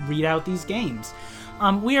I read out these games.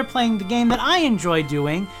 We are playing the game that I enjoy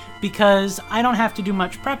doing because I don't have to do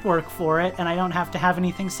much prep work for it, and I don't have to have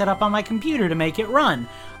anything set up on my computer to make it run.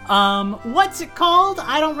 What's it called?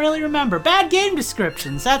 I don't really remember. Bad Game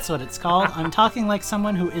Descriptions, that's what it's called. I'm talking like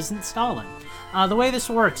someone who isn't stalling. The way this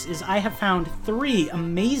works is I have found 3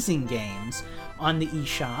 amazing games on the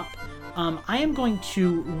eShop. I am going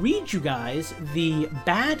to read you guys the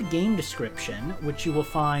bad game description, which you will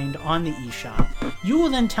find on the eShop. You will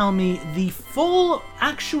then tell me the full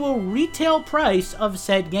actual retail price of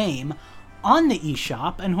said game on the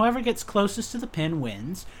eShop, and whoever gets closest to the pin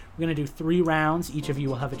wins. We're going to do 3 rounds. Each of you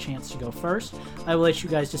will have a chance to go first. I will let you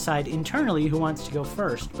guys decide internally who wants to go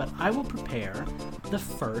first, but I will prepare the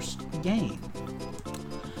first game.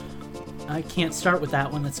 I can't start with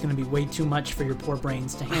that one. That's going to be way too much for your poor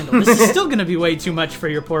brains to handle. This is still going to be way too much for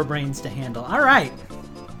your poor brains to handle. All right.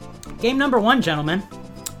 Game number 1, gentlemen.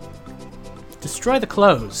 Destroy the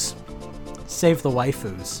clothes. Save the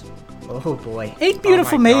waifus. Oh boy. 8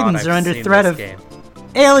 beautiful Oh my God, maidens are I've under seen threat this of game.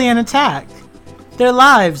 alien attack. Their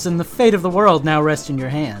lives and the fate of the world now rest in your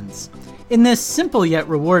hands. In this simple yet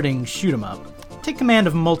rewarding shoot 'em up, take command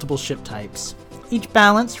of multiple ship types, each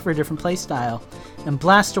balanced for a different playstyle, and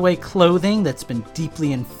blast away clothing that's been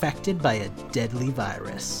deeply infected by a deadly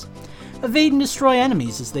virus. Evade and destroy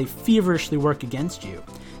enemies as they feverishly work against you.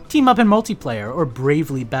 Team up in multiplayer or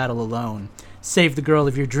bravely battle alone. Save the girl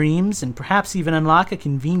of your dreams and perhaps even unlock a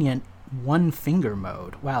convenient one-finger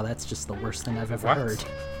mode. Wow, that's just the worst thing I've ever What? heard.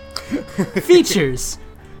 Features.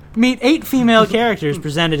 Meet 8 female characters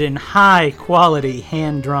presented in high-quality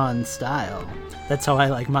hand-drawn style. That's how I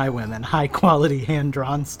like my women, high-quality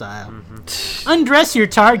hand-drawn style. Undress your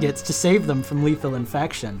targets to save them from lethal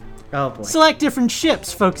infection. Oh boy. Select different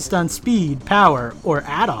ships focused on speed, power, or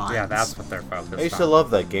add-ons. Yeah, that's what they're focused on. I used to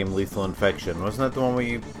love that game, Lethal Infection. Wasn't that the one where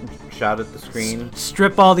you shot at the screen?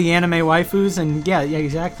 Strip all the anime waifus and yeah,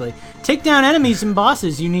 exactly. Take down enemies and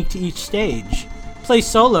bosses unique to each stage. Play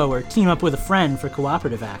solo or team up with a friend for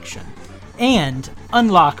cooperative action. And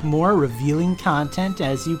unlock more revealing content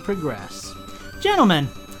as you progress. Gentlemen,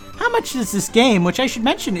 how much does this game, which I should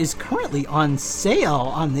mention is currently on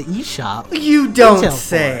sale on the eShop, You don't retail for?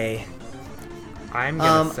 say. I'm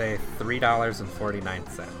gonna say $3.49.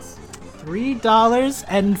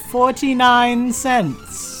 $3.49.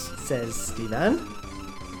 Says Steven.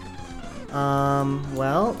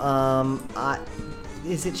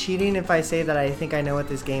 Is it cheating if I say that I think I know what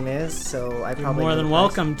this game is? So I You're probably more know than the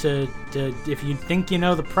price. welcome to if you think you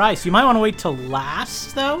know the price. You might want to wait till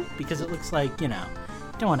last though, because it looks like you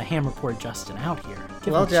don't want to hammer poor Justin out here.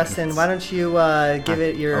 Give Well, him a Justin, chance. why don't you give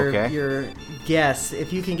it your Okay. your guess?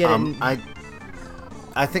 If you can get it.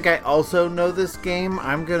 I think I also know this game.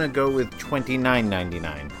 I'm gonna go with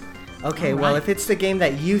 $29.99. Okay, well, if it's the game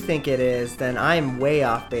that you think it is, then I'm way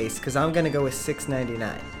off base because I'm gonna go with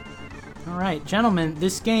 $6.99. All right, gentlemen,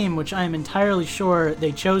 this game, which I'm entirely sure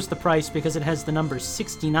they chose the price because it has the number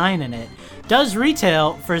 69 in it, does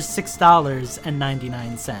retail for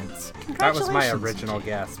 $6.99. That was my Congratulations. original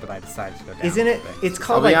guess, but I decided to go down Isn't a it? bit. It's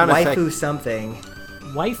called I'll like be honest, Waifu something.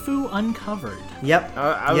 Waifu Uncovered. Yep.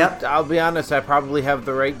 Yep. I'll be honest, I probably have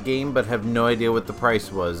the right game, but have no idea what the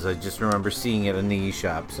price was. I just remember seeing it in the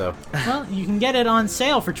eShop, so... Well, you can get it on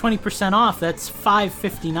sale for 20% off. That's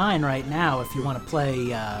 $5.59 right now if you want to play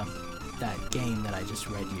that game that I just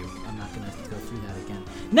read you. I'm not going to go through that again.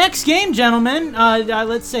 Next game, gentlemen.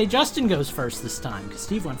 Let's say Justin goes first this time, because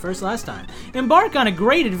Steve went first last time. Embark on a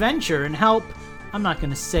great adventure and help, I'm not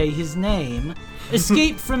going to say his name,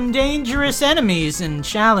 escape from dangerous enemies in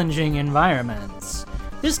challenging environments.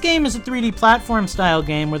 This game is a 3D platform-style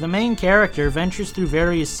game where the main character ventures through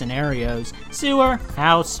various scenarios, sewer,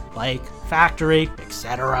 house, lake, factory,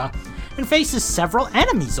 etc., and faces several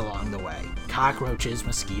enemies along the way. Cockroaches,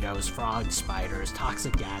 mosquitoes, frogs, spiders,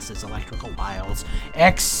 toxic gases, electrical wiles,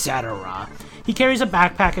 etc. He carries a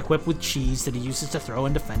backpack equipped with cheese that he uses to throw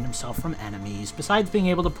and defend himself from enemies, besides being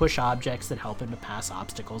able to push objects that help him to pass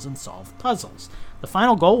obstacles and solve puzzles. The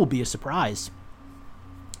final goal will be a surprise.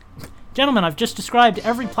 Gentlemen, I've just described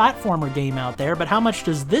every platformer game out there, but how much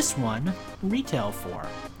does this one retail for?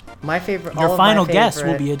 My favorite. Your final guess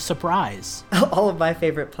will be a surprise. All of my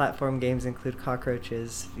favorite platform games include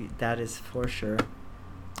cockroaches. That is for sure.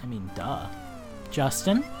 I mean, duh.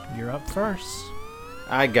 Justin, you're up first.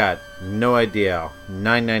 I got no idea.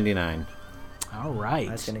 $9.99. All right.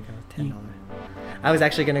 I was gonna go with $10. I was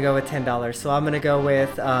actually gonna go with $10, so I'm gonna go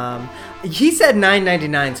with. He said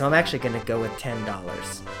 $9.99, so I'm actually gonna go with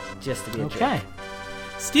 $10, just to be a jerk. Okay.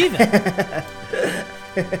 Steven.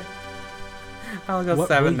 I'll go What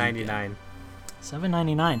will you $7.99.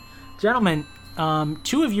 $7.99. Gentlemen,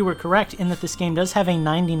 two of you were correct in that this game does have a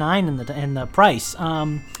 99 in the price.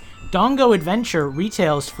 Dongo Adventure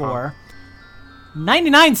retails for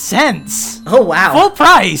 99 cents. Oh wow! Full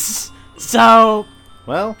price. So,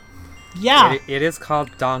 Well, yeah. It is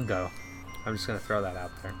called Dongo. I'm just gonna throw that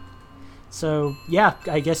out there. So, yeah,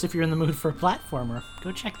 I guess if you're in the mood for a platformer,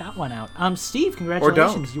 go check that one out. Steve,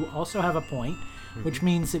 congratulations. You also have a point, which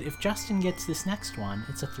means that if Justin gets this next one,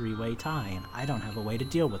 it's a 3-way tie, and I don't have a way to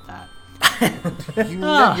deal with that.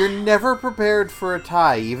 you're never prepared for a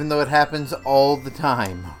tie, even though it happens all the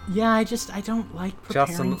time. Yeah, I don't like preparing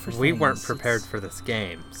Justin, for we things. weren't prepared for this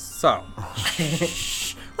game, so.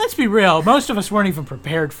 Shh. Let's be real. Most of us weren't even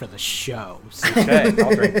prepared for the show. So. Okay,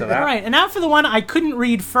 I'll drink to that. All right, and now for the one I couldn't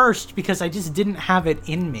read first because I just didn't have it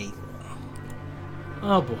in me.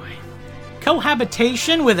 Oh boy.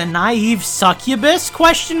 Cohabitation with a naive succubus? ?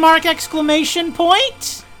 Exclamation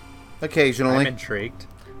point. Occasionally. I'm intrigued.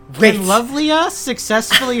 Wait. Can Lovlia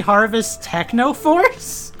successfully harvest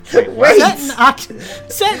Technoforce? Wait.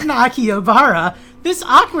 Set in Akihabara, this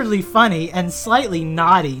awkwardly funny and slightly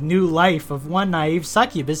naughty new life of one naive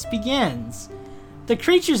succubus begins. The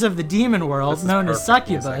creatures of the demon world, known as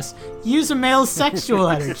succubus, use a male's sexual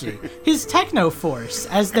energy, his technoforce,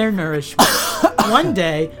 as their nourishment. One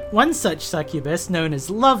day, one such succubus, known as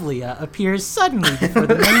Lovlia, appears suddenly before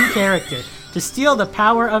the main character to steal the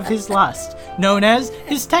power of his lust, known as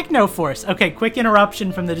his technoforce. Okay, quick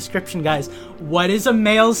interruption from the description, guys. What is a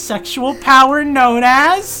male's sexual power known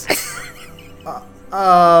as?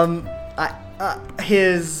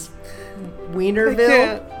 His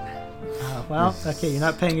Wienerville? Well, okay, you're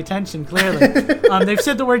not paying attention, clearly. They've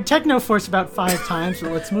said the word Technoforce about 5 times, so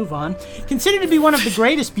let's move on. Considered to be one of the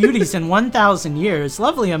greatest beauties in 1,000 years,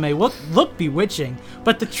 Lovlia may look bewitching,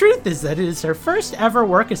 but the truth is that it is her first ever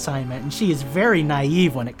work assignment, and she is very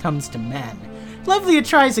naive when it comes to men. Lovlia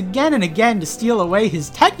tries again and again to steal away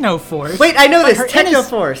his Technoforce. Wait, I know but this. her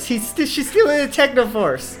Technoforce. She's stealing the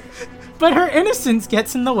Technoforce. But her innocence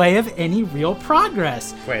gets in the way of any real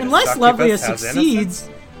progress. Wait, Unless succubus Lovlia has succeeds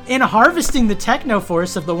in harvesting the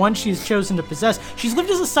Technoforce of the one she has chosen to possess. She's lived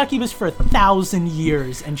as a succubus for 1,000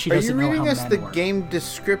 years, and she doesn't know how men work. Are you reading us the game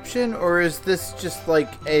description, or is this just like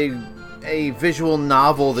a visual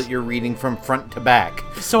novel that you're reading from front to back?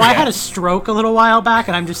 So I had a stroke a little while back,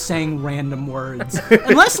 and I'm just saying random words.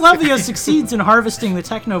 Unless Lovlia succeeds in harvesting the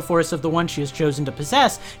Technoforce of the one she has chosen to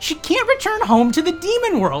possess, she can't return home to the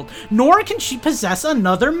demon world, nor can she possess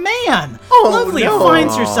another man. Lovlia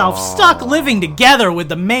finds herself stuck living together with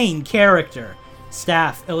the main character.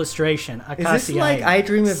 Staff, illustration, Akasi. Is this like I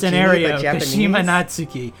Dream of scenario, Jeannie, but Japanese? Kashima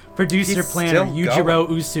Natsuki. Producer, He's planner, still Yujiro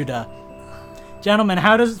Usuda. Gentlemen,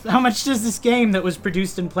 how much does this game that was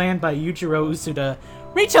produced and planned by Yujiro Usuda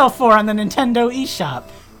retail for on the Nintendo eShop?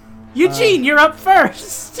 Eugene, you're up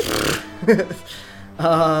first.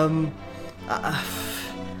 God,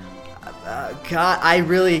 I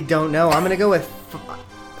really don't know. I'm gonna go with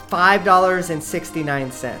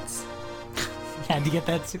 $5.69. Had to get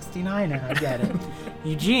that 69 out. I get it.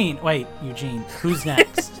 Eugene, who's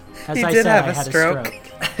next? As He I did said, have I a had stroke.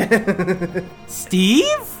 a stroke.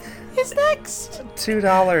 Steve is next.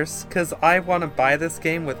 $2, because I want to buy this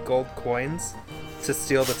game with gold coins to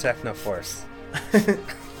steal the Technoforce.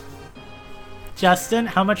 Justin,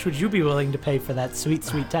 how much would you be willing to pay for that sweet,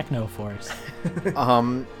 sweet Technoforce?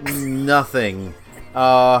 Nothing.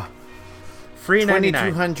 Free 99.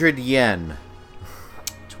 2,200 yen.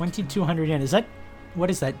 2,200 yen. What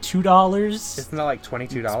is that, $2? Isn't that like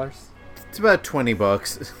 $22? It's about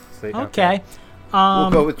 $20. Sweet, Okay.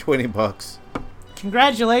 We'll go with $20.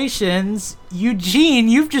 Congratulations, Eugene,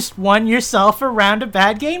 you've just won yourself a round of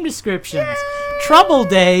bad game descriptions. Yay! Trouble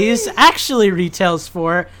Days actually retails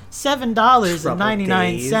for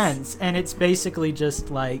 $7.99, and it's basically just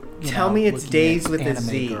like, Tell me it's Days with a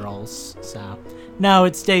Z. Girls, so. No,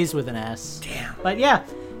 it's Days with an S. Damn. But yeah,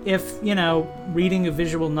 if, reading a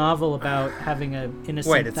visual novel about having an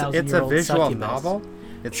innocent 1,000-year-old it's a visual succubus. novel?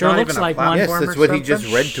 It's Sure not looks even a like one. Yes, platform that's or what he something?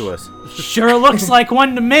 just read to us. Sure looks like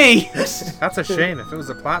one to me. That's a shame. If it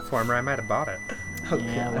was a platformer, I might have bought it. Oh,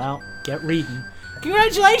 Yeah, God. well, get reading.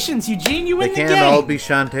 Congratulations, Eugene, you They win the can't game. all be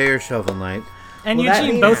Shantae or Shovel Knight. And Well, that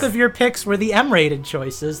Eugene, means- both of your picks were the M-rated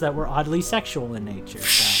choices that were oddly sexual in nature.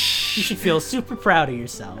 So you should feel super proud of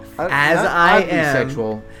yourself. As Not I oddly am-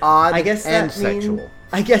 sexual. Odd I guess and that sexual.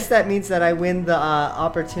 I guess that means that I win the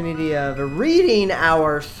opportunity of reading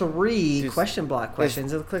our 3 question block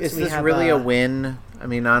questions. It looks Is we this have, really a win? I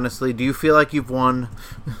mean, honestly, do you feel like you've won?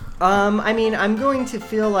 I mean, I'm going to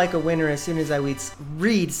feel like a winner as soon as I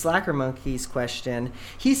read Slacker Monkey's question.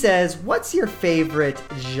 He says, "What's your favorite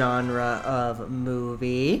genre of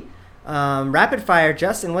movie?" Rapid fire,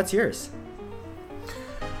 Justin. What's yours?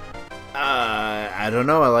 I don't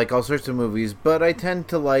know. I like all sorts of movies, but I tend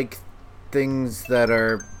to like things that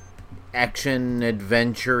are action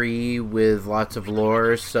adventure-y with lots of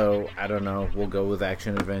lore, so I don't know. We'll go with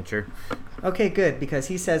action adventure. Okay, good, because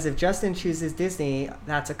he says if Justin chooses Disney,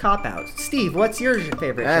 that's a cop-out. Steve, what's your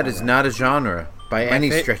favorite That genre? is not a genre by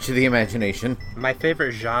any stretch of the imagination. My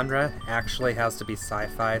favorite genre actually has to be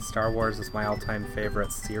sci-fi. Star Wars is my all-time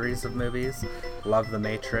favorite series of movies. Love The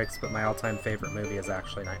Matrix, but my all-time favorite movie is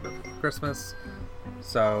actually Nightmare Before Christmas.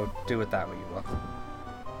 So do with that what you will.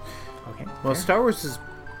 Okay. Well, fair. Star Wars is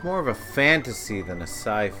more of a fantasy than a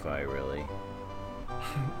sci-fi, really.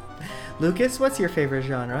 Lucas, what's your favorite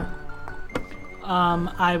genre?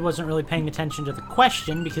 I wasn't really paying attention to the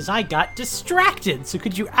question because I got distracted. So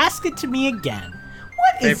could you ask it to me again?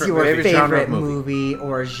 What What is your favorite genre favorite of movie? movie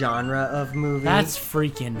or genre of movie? That's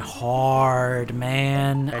freaking hard,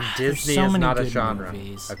 man. And There's Disney so is many not a good genre,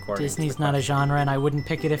 movies. according to Disney's the not a question. genre, and I wouldn't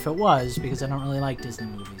pick it if it was, because I don't really like Disney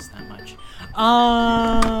movies that much.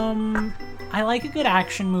 I like a good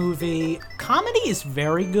action movie. Comedy is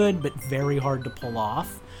very good, but very hard to pull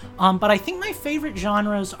off. But I think my favorite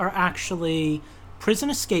genres are actually prison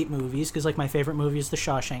escape movies, because like my favorite movie is The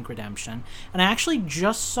Shawshank Redemption, and I actually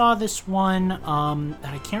just saw this one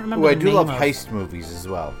that I can't remember. Oh, I the do name love of. heist movies as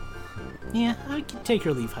well. Yeah, I can take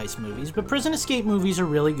or leave heist movies, but prison escape movies are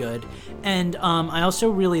really good, and I also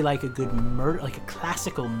really like a good murder, like a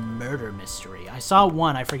classical murder mystery. I saw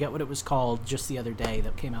one, I forget what it was called, just the other day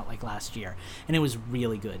that came out like last year, and it was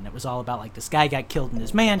really good, and it was all about like this guy got killed in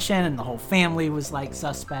his mansion, and the whole family was like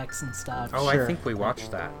suspects and stuff. Oh, Sure. I think we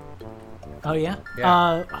watched that. Oh yeah.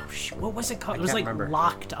 Yeah. What was it called? I It was can't like remember.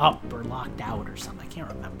 Locked Up or Locked Out or something. I can't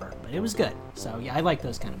remember, but it was good. So yeah, I like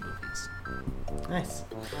those kind of movies. Nice.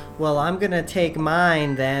 Well, I'm gonna take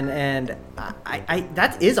mine then, and I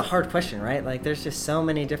that is a hard question, right? Like, there's just so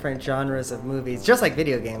many different genres of movies, just like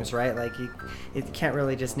video games, right? Like, you can't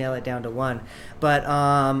really just nail it down to one. But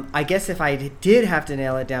I guess if I did have to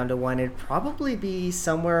nail it down to one, it'd probably be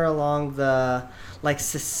somewhere along the like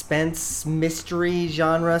suspense mystery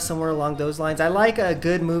genre, somewhere along those lines. I like a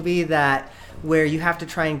good movie where you have to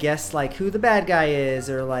try and guess like who the bad guy is,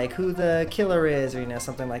 or like who the killer is, or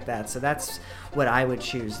something like that. So that's what I would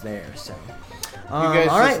choose there. So You guys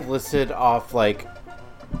all just right. listed off like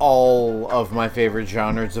all of my favorite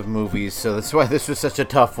genres of movies, so that's why this was such a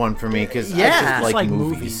tough one for me, because Yeah. I just Just like, like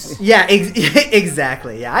movies. movies. Yeah,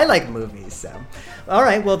 exactly. Yeah, I like movies. So, all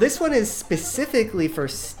right. Well, this one is specifically for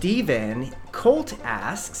Steven. Colt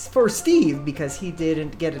asks for Steve because he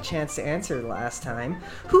didn't get a chance to answer last time.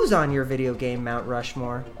 Who's on your video game Mount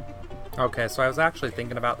Rushmore? Okay, so I was actually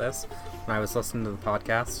thinking about this when I was listening to the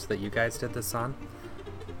podcast that you guys did this on.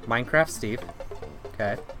 Minecraft Steve.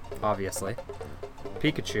 Okay, obviously.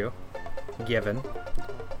 Pikachu. Given.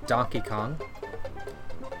 Donkey Kong.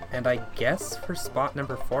 And I guess for spot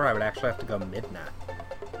number 4, I would actually have to go Midna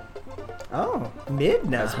Oh,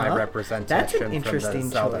 Midna. as my huh? representation That's an from the interesting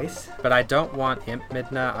Zelda. choice. But I don't want Imp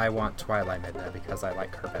Midna, I want Twilight Midna because I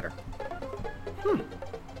like her better.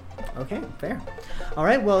 Okay, fair. All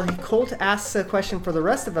right, well, Colt asks a question for the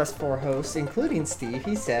rest of us 4 hosts, including Steve.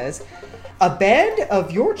 He says, a band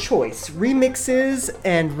of your choice remixes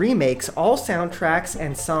and remakes all soundtracks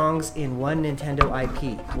and songs in one Nintendo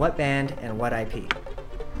IP. What band and what IP?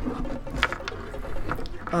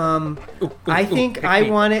 I think pick I me.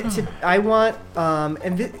 want it to. I want,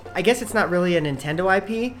 I guess it's not really a Nintendo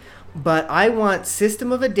IP, but I want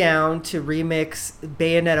System of a Down to remix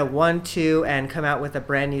Bayonetta 1, 2, and come out with a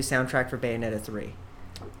brand new soundtrack for Bayonetta 3.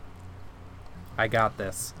 I got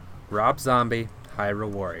this. Rob Zombie, Hyrule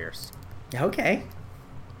Warriors. Okay.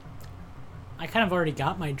 I kind of already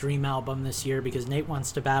got my dream album this year because Nate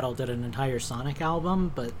Wants to Battle did an entire Sonic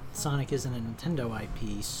album, but Sonic isn't a Nintendo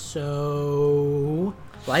IP, so...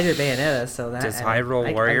 Well, I did Bayonetta, so that... Does I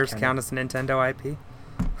Hyrule Warriors kinda- count as a Nintendo IP?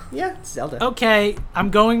 Yeah, it's Zelda. Okay,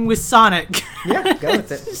 I'm going with Sonic. Yeah, go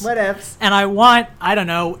with it. Whatevs. And I want, I don't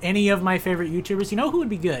know, any of my favorite YouTubers. You know who would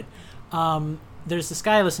be good? There's this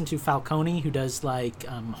guy I listen to, Falcone, who does like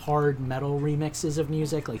hard metal remixes of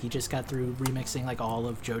music. Like he just got through remixing like all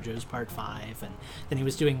of JoJo's Part 5, and then he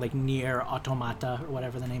was doing like Nier Automata or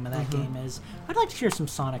whatever the name of that game is. I'd like to hear some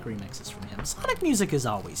Sonic remixes from him. Sonic music is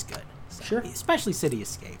always good. So, Sure. Especially City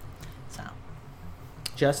Escape. So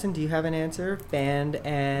Justin, do you have an answer? Band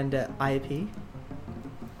and IP?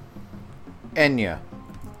 Enya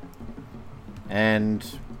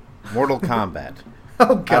and Mortal Kombat.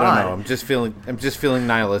 Oh, God. I don't know. I'm just feeling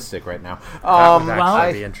nihilistic right now. That would actually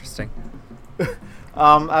I- be interesting.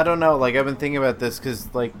 I don't know. Like, I've been thinking about this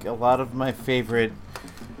because, like, a lot of my favorite...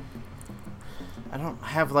 I don't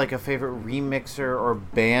have, like, a favorite remixer or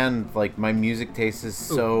band. Like, my music taste is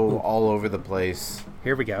so all over the place.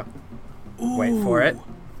 Here we go. Wait for it.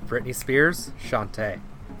 Britney Spears, Shantae.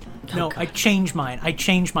 no, I changed mine.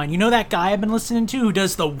 You know that guy I've been listening to who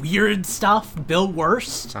does the weird stuff, Bill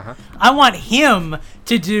Wurst? Uh-huh. I want him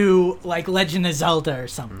to do like Legend of Zelda or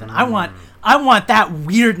something. I want that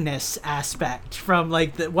weirdness aspect from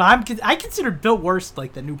like the I consider Bill Wurst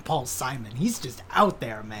like the new Paul Simon. He's just out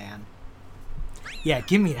there, man. Yeah,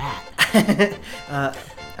 give me that.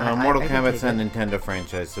 Mortal I can Kombat's take a it. Nintendo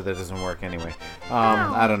franchise, so that doesn't work anyway.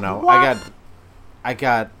 I don't know. What? I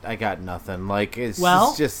got nothing. Like, it's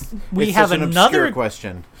Well, just we it's have such an another- obscure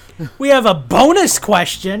question. We have a bonus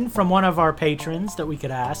question from one of our patrons that we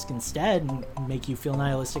could ask instead and make you feel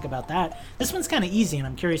nihilistic about that. This one's kind of easy, and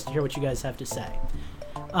I'm curious to hear what you guys have to say.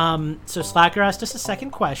 So Slacker asked us a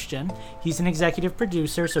second question. He's an executive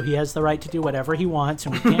producer, so he has the right to do whatever he wants,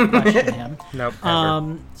 and we can't question him. Nope.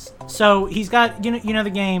 Never. So he's got, you know the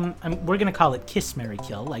game, we're going to call it Kiss, Marry,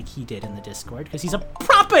 Kill, like he did in the Discord, because he's a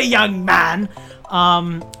proper young man.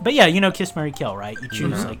 But yeah, you know Kiss, Marry, Kill, right? You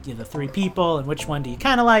choose like the three people, and which one do you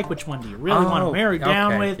kind of like, which one do you really want to marry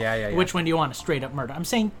down with, which one do you want to straight up murder. I'm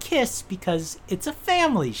saying Kiss because it's a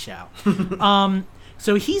family show.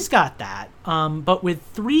 So he's got that, but with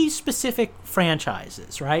 3 specific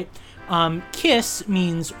franchises, right? Kiss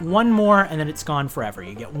means one more and then it's gone forever.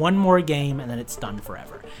 You get one more game and then it's done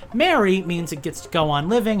forever. Marry means it gets to go on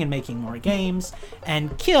living and making more games.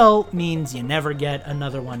 And Kill means you never get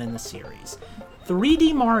another one in the series.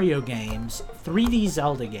 3D Mario games, 3D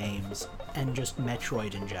Zelda games, and just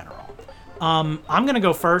Metroid in general. I'm gonna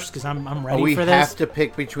go first because I'm ready for this. We have to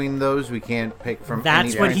pick between those. We can't pick from.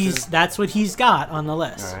 That's what he's got on the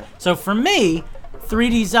list. Right. So for me,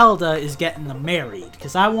 3D Zelda is getting them married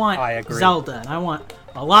because I want Zelda and I want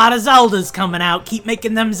a lot of Zeldas coming out. Keep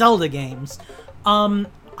making them Zelda games.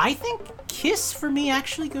 I think Kiss for me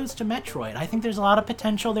actually goes to Metroid. I think there's a lot of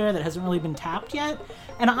potential there that hasn't really been tapped yet,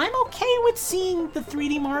 and I'm okay with seeing the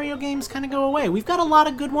 3D Mario games kind of go away. We've got a lot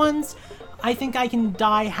of good ones. I think I can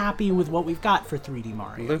die happy with what we've got for 3D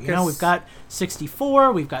Mario. Lucas. You know, we've got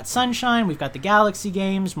 64, we've got Sunshine, we've got the Galaxy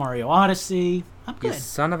games, Mario Odyssey. I'm good. You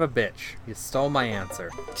son of a bitch. You stole my answer.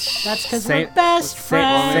 That's because we're best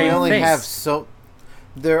friends.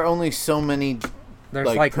 There are only so many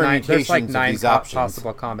there's like nine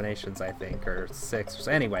possible combinations, I think, or 6.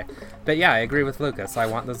 Anyway, but yeah, I agree with Lucas. I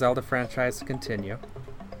want the Zelda franchise to continue.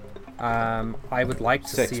 I would like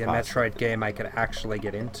to see a Metroid game I could actually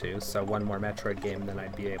get into, so one more Metroid game, then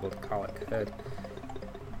I'd be able to call it good.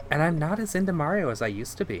 And I'm not as into Mario as I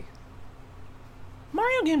used to be.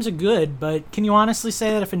 Mario games are good, but can you honestly say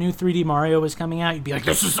that if a new 3D Mario was coming out, you'd be like,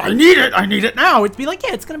 I need it now. It'd be like,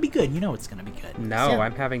 yeah, it's going to be good. You know it's going to be good. No, so,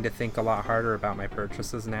 I'm having to think a lot harder about my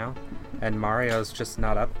purchases now, and Mario's just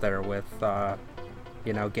not up there with,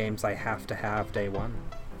 games I have to have day one.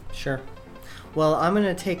 Sure. Well, I'm going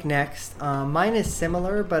to take next. Mine is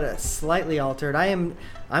similar, but slightly altered. I'm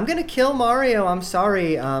going to kill Mario. I'm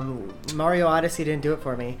sorry. Mario Odyssey didn't do it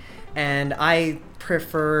for me. And I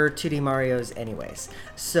prefer 2D Marios anyways.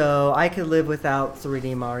 So I could live without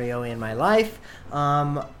 3D Mario in my life.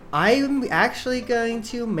 I'm actually going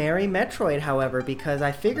to marry Metroid, however, because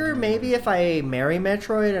I figure maybe if I marry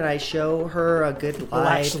Metroid and I show her a good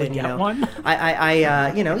life, and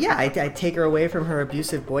I take her away from her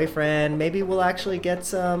abusive boyfriend, maybe we'll actually get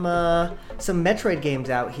some Metroid games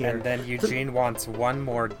out here. And then Eugene wants one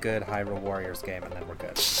more good Hyrule Warriors game, and then we're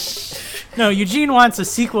good. No, Eugene wants a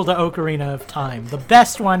sequel to Ocarina of Time, the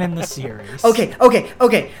best one in the series. Okay.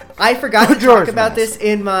 I forgot to talk about this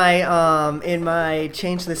in my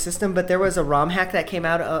Change the System, but there was a ROM hack that came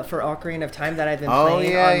out for Ocarina of Time that I've been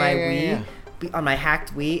playing on my Wii. On my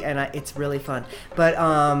hacked Wii, and it's really fun. But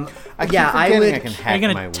Are you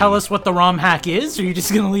going to tell us what the ROM hack is, or are you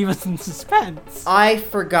just going to leave us in suspense? I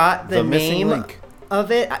forgot the name of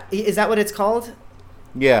it. Is that what it's called?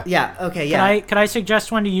 Yeah. Yeah. Okay. Yeah. Could I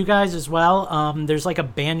suggest one to you guys as well? There's like a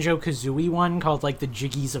Banjo-Kazooie one called like the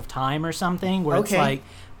Jiggies of Time or something, where it's like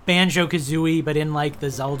Banjo-Kazooie, but in like the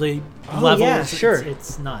Zelda levels. Yeah, sure.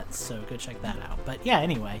 It's nuts. So go check that out. But yeah,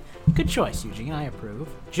 anyway, good choice, Eugene. I approve.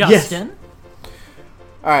 Justin. Yes.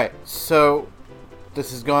 All right, so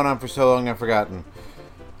this has gone on for so long I've forgotten.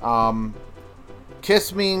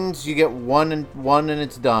 Kiss means you get one and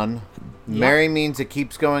it's done. Yep. Marry means it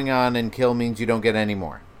keeps going on, and kill means you don't get any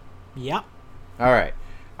more. Yep. All right,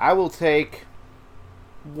 I will take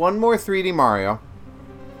one more 3D Mario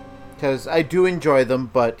because I do enjoy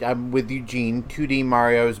them, but I'm with Eugene. 2D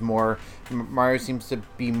Mario seems to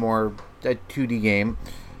be more a 2D game.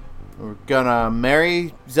 We're gonna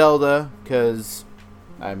marry Zelda because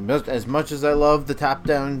as much as I love the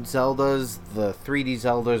top-down Zeldas, the 3D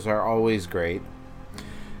Zeldas are always great.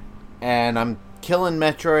 And I'm killing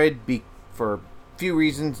Metroid for a few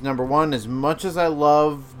reasons. Number one, as much as I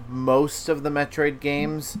love most of the Metroid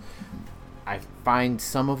games, I find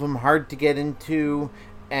some of them hard to get into.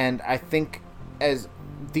 And I think as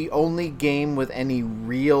the only game with any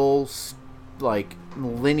real,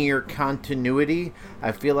 linear continuity,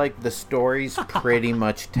 I feel like the story's pretty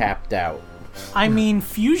much tapped out. I mean,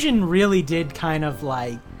 Fusion really did kind of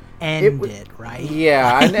end it, right?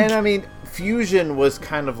 Yeah, and I mean, Fusion was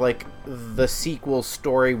kind of like the sequel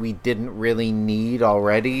story we didn't really need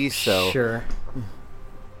already, so... Sure.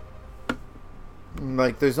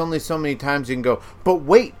 There's only so many times you can go, but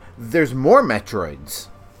wait, there's more Metroids.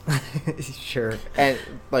 Sure. And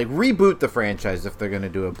like reboot the franchise if they're going to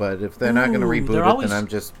do it, but if they're not going to Ooh, reboot it, then I'm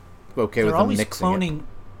just okay with them nixing it.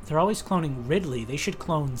 They're always cloning Ridley. They should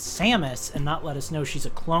clone Samus and not let us know she's a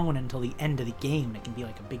clone until the end of the game. It can be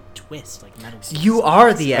like a big twist, like Metal Gear. You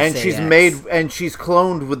are the SAS. And she's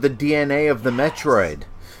cloned with the DNA of the Metroid.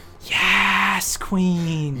 Yes,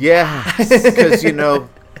 Queen. Yeah, because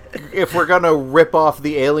if we're gonna rip off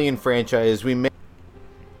the Alien franchise, we may.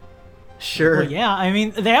 Sure. Well, yeah, I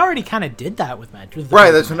mean, they already kind of did that with Metroid.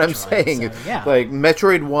 Right, that's what I'm saying. So, yeah. Like,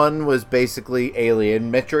 Metroid 1 was basically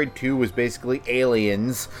Alien, Metroid 2 was basically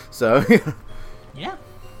Aliens, so... Yeah.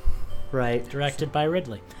 Right. Directed by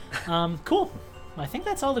Ridley. Cool. I think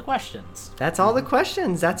that's all the questions. That's all the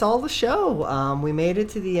questions. That's all the show. We made it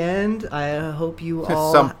to the end. I hope you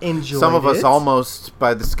all enjoyed it. Some of us almost,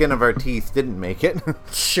 by the skin of our teeth, didn't make it.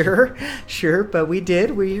 Sure, but we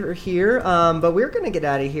did. We were here. But we're going to get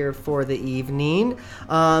out of here for the evening.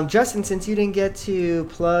 Justin, since you didn't get to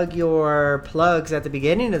plug your plugs at the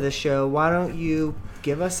beginning of the show, why don't you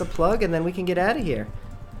give us a plug and then we can get out of here?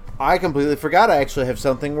 I completely forgot I actually have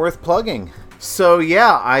something worth plugging. So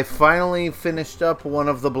yeah, I finally finished up one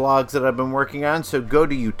of the blogs that I've been working on, so go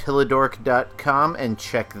to utilidork.com and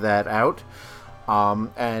check that out.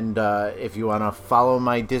 And if you want to follow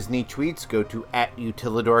my Disney tweets, go to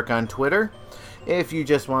 @utilidork on Twitter. If you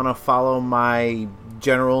just want to follow my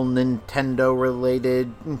general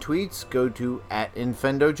Nintendo-related tweets, go to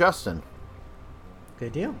 @InfendoJustin.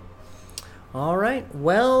 Good deal. All right,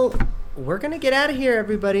 well... we're going to get out of here,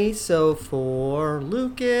 everybody. So for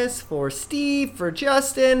Lucas, for Steve, for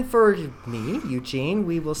Justin, for me, Eugene,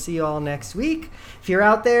 we will see you all next week. If you're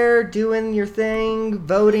out there doing your thing,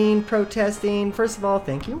 voting, protesting, first of all,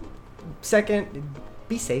 thank you. Second,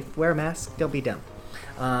 be safe, wear a mask, don't be dumb.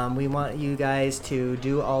 We want you guys to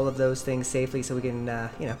do all of those things safely so we can,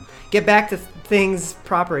 get back to things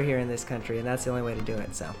proper here in this country, and that's the only way to do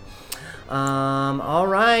it. So, all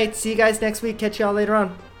right, see you guys next week. Catch y'all later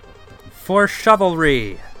on. For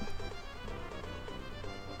Shovelry.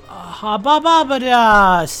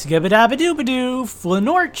 Ha-ba-ba-ba-da, skibba-dabba-doo-ba-doo,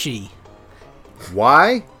 Flanorchi.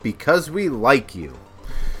 Why? Because we like you.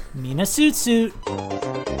 Mina Suit Suit.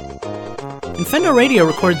 Infendo Radio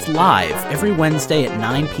records live every Wednesday at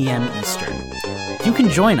 9 p.m. Eastern. You can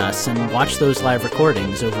join us and watch those live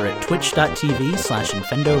recordings over at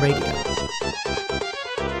twitch.tv/Infendo Radio.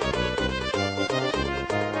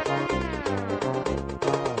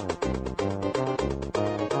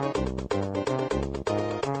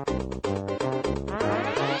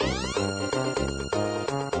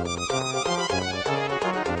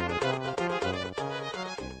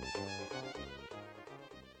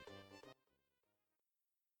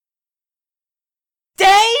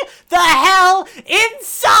 Stay the hell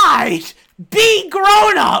inside! Be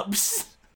grown-ups!